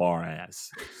gonna whoop our ass.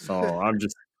 So I'm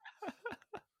just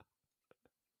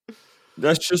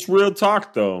that's just real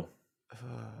talk, though.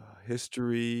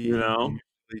 History, usually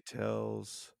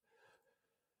tells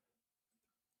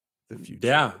the future.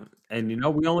 Yeah, and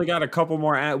we only got a couple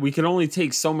more. We can only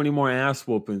take so many more ass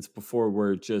whoopings before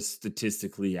we're just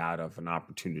statistically out of an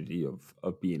opportunity of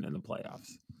being in the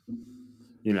playoffs.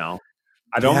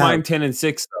 I don't mind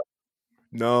 10-6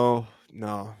 though.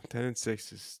 No,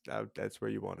 10-6 is that's where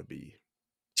you want to be.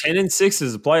 10-6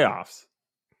 is the playoffs.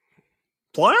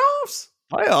 Playoffs.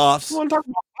 You want to talk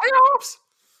about playoffs?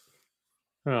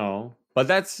 No, but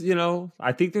that's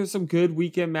I think there's some good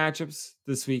weekend matchups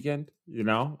this weekend.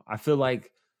 I feel like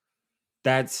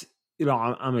that's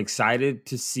I'm excited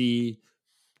to see.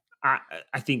 I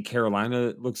think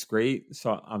Carolina looks great,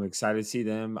 so I'm excited to see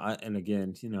them. And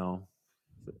again,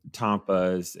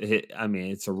 Tampa is.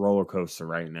 It's a roller coaster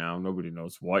right now. Nobody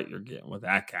knows what you're getting with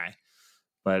that guy.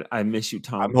 But I miss you,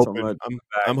 Tom.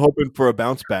 I'm hoping for a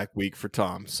bounce back week for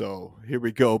Tom. So here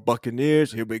we go,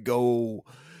 Buccaneers. Here we go.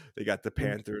 They got the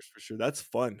Panthers for sure. That's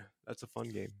fun. That's a fun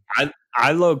game.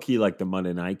 I low key like the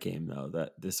Monday night game though.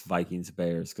 That this Vikings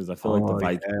Bears because I feel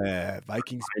like the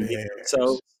Vikings Bears.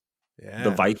 So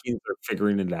the Vikings are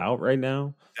figuring it out right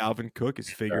now. Dalvin Cook is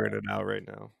figuring it out right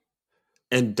now.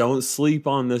 And don't sleep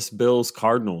on this Bills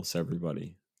Cardinals,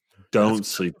 everybody. Don't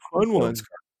sleep on fun one.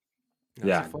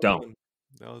 Don't.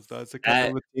 That's a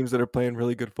couple of teams that are playing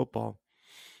really good football.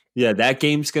 Yeah, that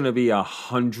game's going to be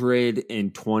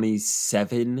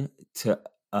 127 to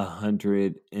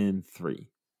 103.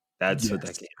 That's what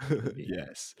that game's going to be.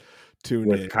 Yes. Tune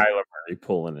with in. Kyler Murray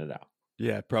pulling it out.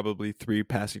 Yeah, probably 3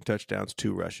 passing touchdowns,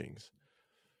 2 rushings.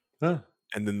 Huh.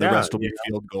 And then the rest will be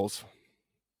field goals.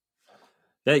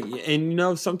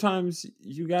 And sometimes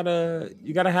you gotta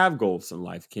have goals in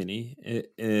life, Kenny.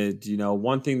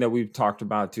 One thing that we've talked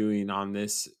about doing on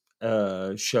this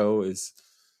show is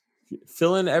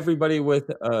filling everybody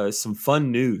with some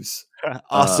fun news,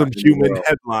 awesome human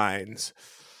headlines.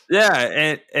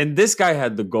 Yeah, and this guy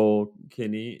had the goal,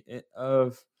 Kenny,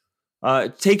 of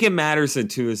taking matters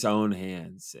into his own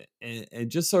hands.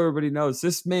 And just so everybody knows,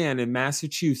 this man in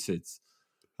Massachusetts,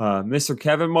 Mr.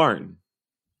 Kevin Martin,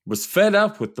 was fed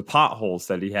up with the potholes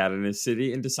that he had in his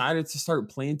city and decided to start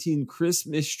planting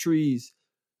Christmas trees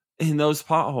in those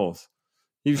potholes.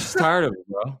 He was just tired of it,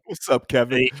 bro. What's up,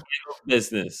 Kevin?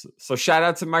 Business. So shout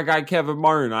out to my guy, Kevin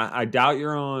Martin. I doubt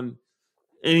you're on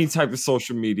any type of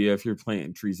social media if you're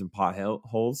planting trees and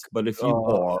potholes. But if you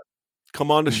are,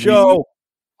 come on the we show.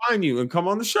 find you and come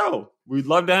on the show. We'd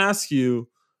love to ask you.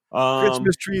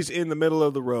 Christmas trees in the middle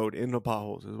of the road in the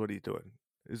potholes is what he's doing.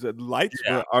 Is it lights?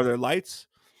 Yeah. Are there lights?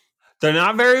 They're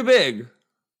not very big.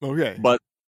 Okay. But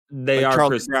they like are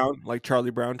Charlie Brown, like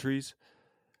Charlie Brown trees.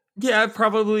 Yeah,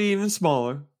 probably even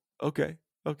smaller. Okay.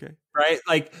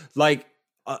 Right?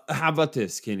 How about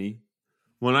this, Kenny?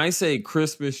 When I say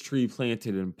Christmas tree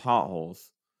planted in potholes,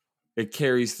 it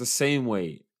carries the same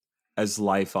weight as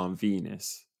life on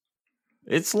Venus.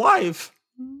 It's life.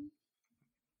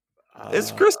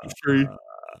 It's Christmas tree.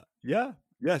 Yeah.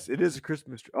 Yes, it is a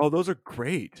Christmas tree. Oh, those are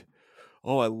great.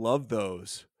 Oh, I love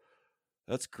those.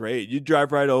 That's great. You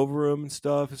drive right over them and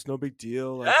stuff. It's no big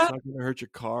deal. Like, it's not going to hurt your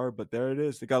car, but there it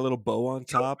is. They got a little bow on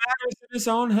top. Matters in his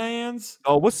own hands.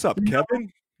 Oh, what's up,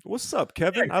 Kevin? What's up,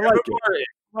 Kevin? Yeah, I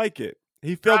like it.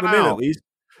 He filled them in at least.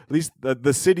 At least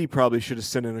the city probably should have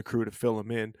sent in a crew to fill him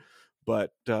in,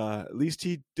 but at least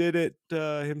he did it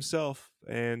himself.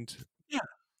 And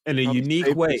in a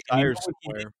unique way.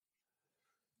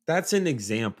 That's an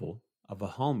example of a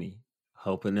homie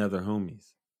helping other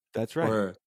homies. That's right.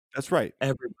 Or that's right.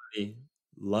 Everybody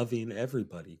loving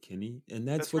everybody, Kenny. And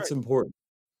that's what's important.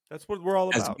 That's what we're all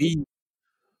about. As we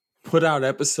put out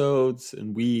episodes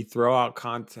and we throw out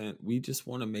content, we just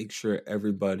want to make sure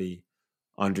everybody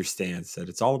understands that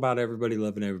it's all about everybody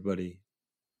loving everybody.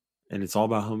 And it's all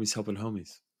about homies helping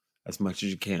homies as much as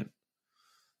you can.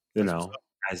 You know,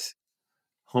 as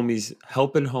homies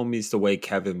helping homies the way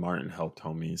Kevin Martin helped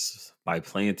homies by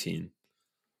planting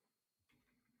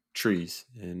trees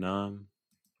and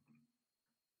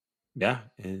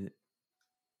and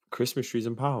Christmas trees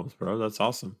and potholes, bro. That's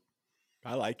awesome.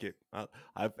 I like it.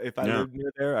 If I lived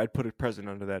near there, I'd put a present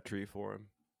under that tree for him.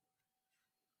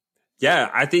 Yeah,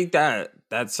 I think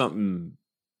that's something,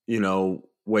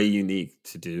 way unique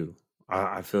to do.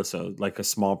 I feel so. Like a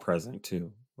small present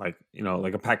too. Like,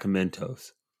 like a pack of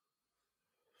Mentos.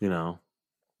 Yeah.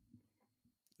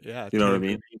 You know what I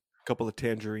mean? A couple of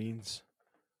tangerines.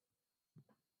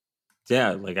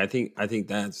 Yeah, like I think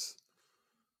that's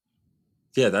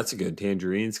a good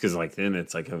tangerines because like then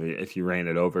it's like if you ran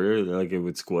it over, like it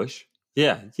would squish.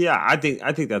 Yeah, I think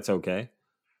that's okay.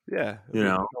 Yeah,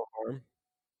 no harm.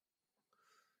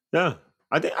 Yeah,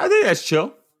 I think that's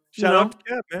chill. Shout out to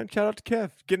Kev, man. Shout out to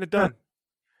Kev, getting it done.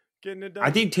 I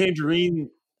think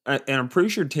Tangerine, and I'm pretty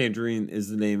sure Tangerine is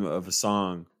the name of a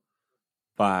song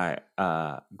by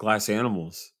Glass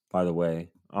Animals. By the way,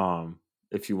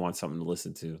 if you want something to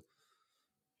listen to.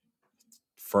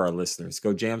 For our listeners,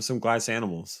 go jam some Glass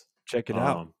Animals. Check it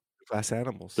out. Glass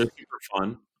Animals. They're super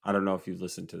fun. I don't know if you've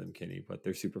listened to them, Kenny, but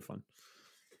they're super fun.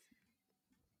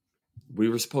 We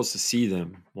were supposed to see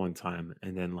them one time,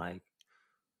 and then like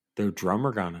their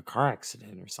drummer got in a car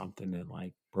accident or something and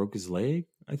like broke his leg,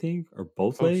 I think, or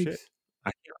both legs. Shit.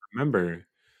 I can't remember.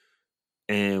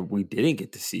 And we didn't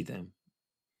get to see them.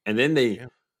 And then they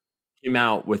came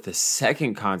out with a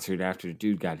second concert after the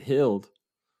dude got healed.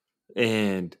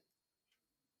 And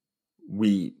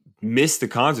we missed the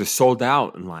concert, sold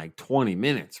out in like 20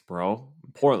 minutes, bro,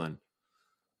 in Portland.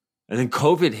 And then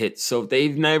COVID hit. So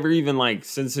they've never even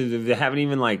since they haven't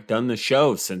even done the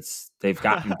show since they've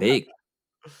gotten big.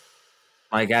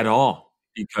 At all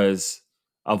because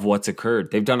of what's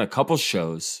occurred. They've done a couple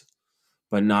shows,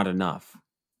 but not enough.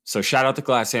 So shout out to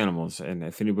Glass Animals. And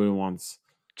if anybody wants,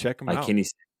 check them out. Kenny,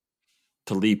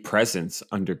 to leave presents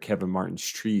under Kevin Martin's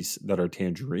trees that are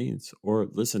tangerines, or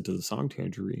listen to the song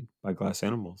Tangerine by Glass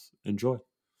Animals. Enjoy.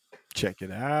 Check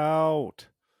it out.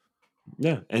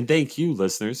 Yeah. And thank you,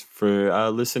 listeners, for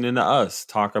listening to us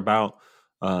talk about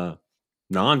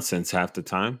nonsense half the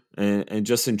time and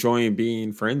just enjoying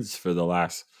being friends for the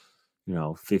last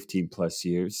 15 plus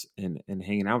years and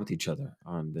hanging out with each other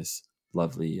on this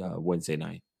lovely Wednesday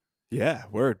night. Yeah,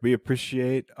 word. We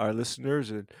appreciate our listeners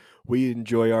and we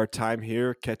enjoy our time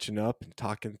here catching up and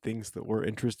talking things that we're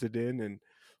interested in, and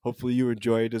hopefully you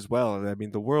enjoy it as well. I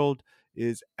mean, the world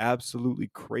is absolutely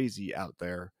crazy out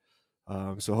there.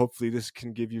 So hopefully this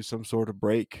can give you some sort of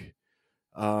break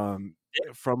from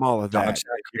all of that.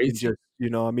 You can just,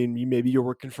 maybe you're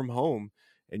working from home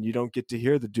and you don't get to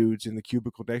hear the dudes in the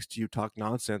cubicle next to you talk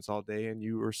nonsense all day, and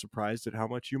you are surprised at how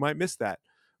much you might miss that.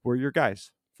 We're your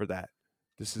guys for that.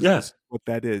 This is what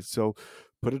that is. So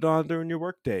put it on during your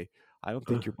work day. I don't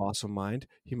think your boss will mind.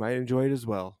 He might enjoy it as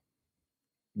well.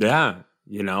 Yeah,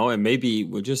 and maybe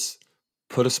we'll just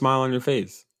put a smile on your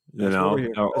face, That's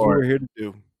what we're here to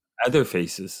do. Other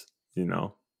faces,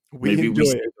 maybe we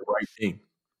say the right thing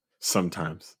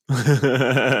sometimes.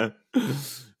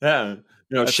 Yeah.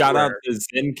 That's shout out rare. to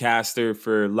Zencaster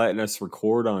for letting us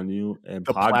record on you and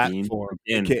The Podbean. platform,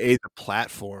 Again, aka the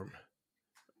platform.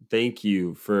 thank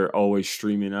you for always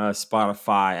streaming us,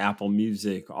 Spotify, Apple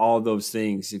Music, all those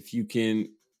things. If you can,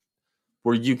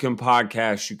 where you can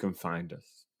podcast, you can find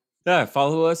us. Yeah,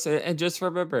 follow us. And just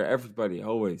remember, everybody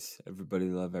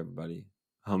love everybody.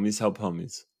 Homies help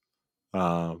homies.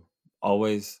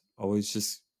 Always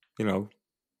just,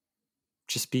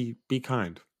 just be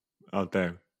kind out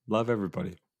there. Love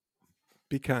everybody.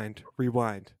 Be kind.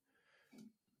 Rewind.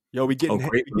 Yo, we getting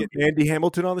great movie. Andy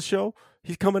Hamilton on the show?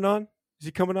 He's coming on? Is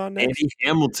he coming on next? Andy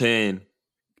Hamilton.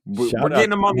 We're Shout out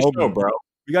getting him to on the homie. show, bro.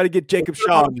 We got to get Jacob Let's get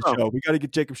him Shaw on on the the show. show. We got to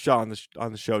get Jacob Shaw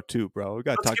on the show too, bro. We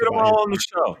got to Let's talk get him about all him. on the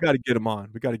show. We got to get him on.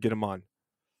 We got to get him on.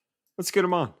 Let's get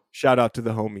him on. Shout out to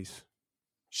the homies.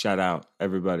 Shout out,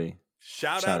 everybody.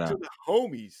 Shout out to the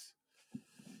homies.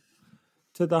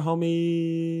 To the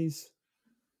homies.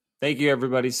 Thank you,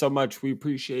 everybody, so much. We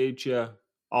appreciate you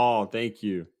all. Thank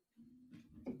you.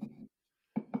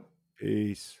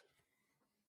 Peace.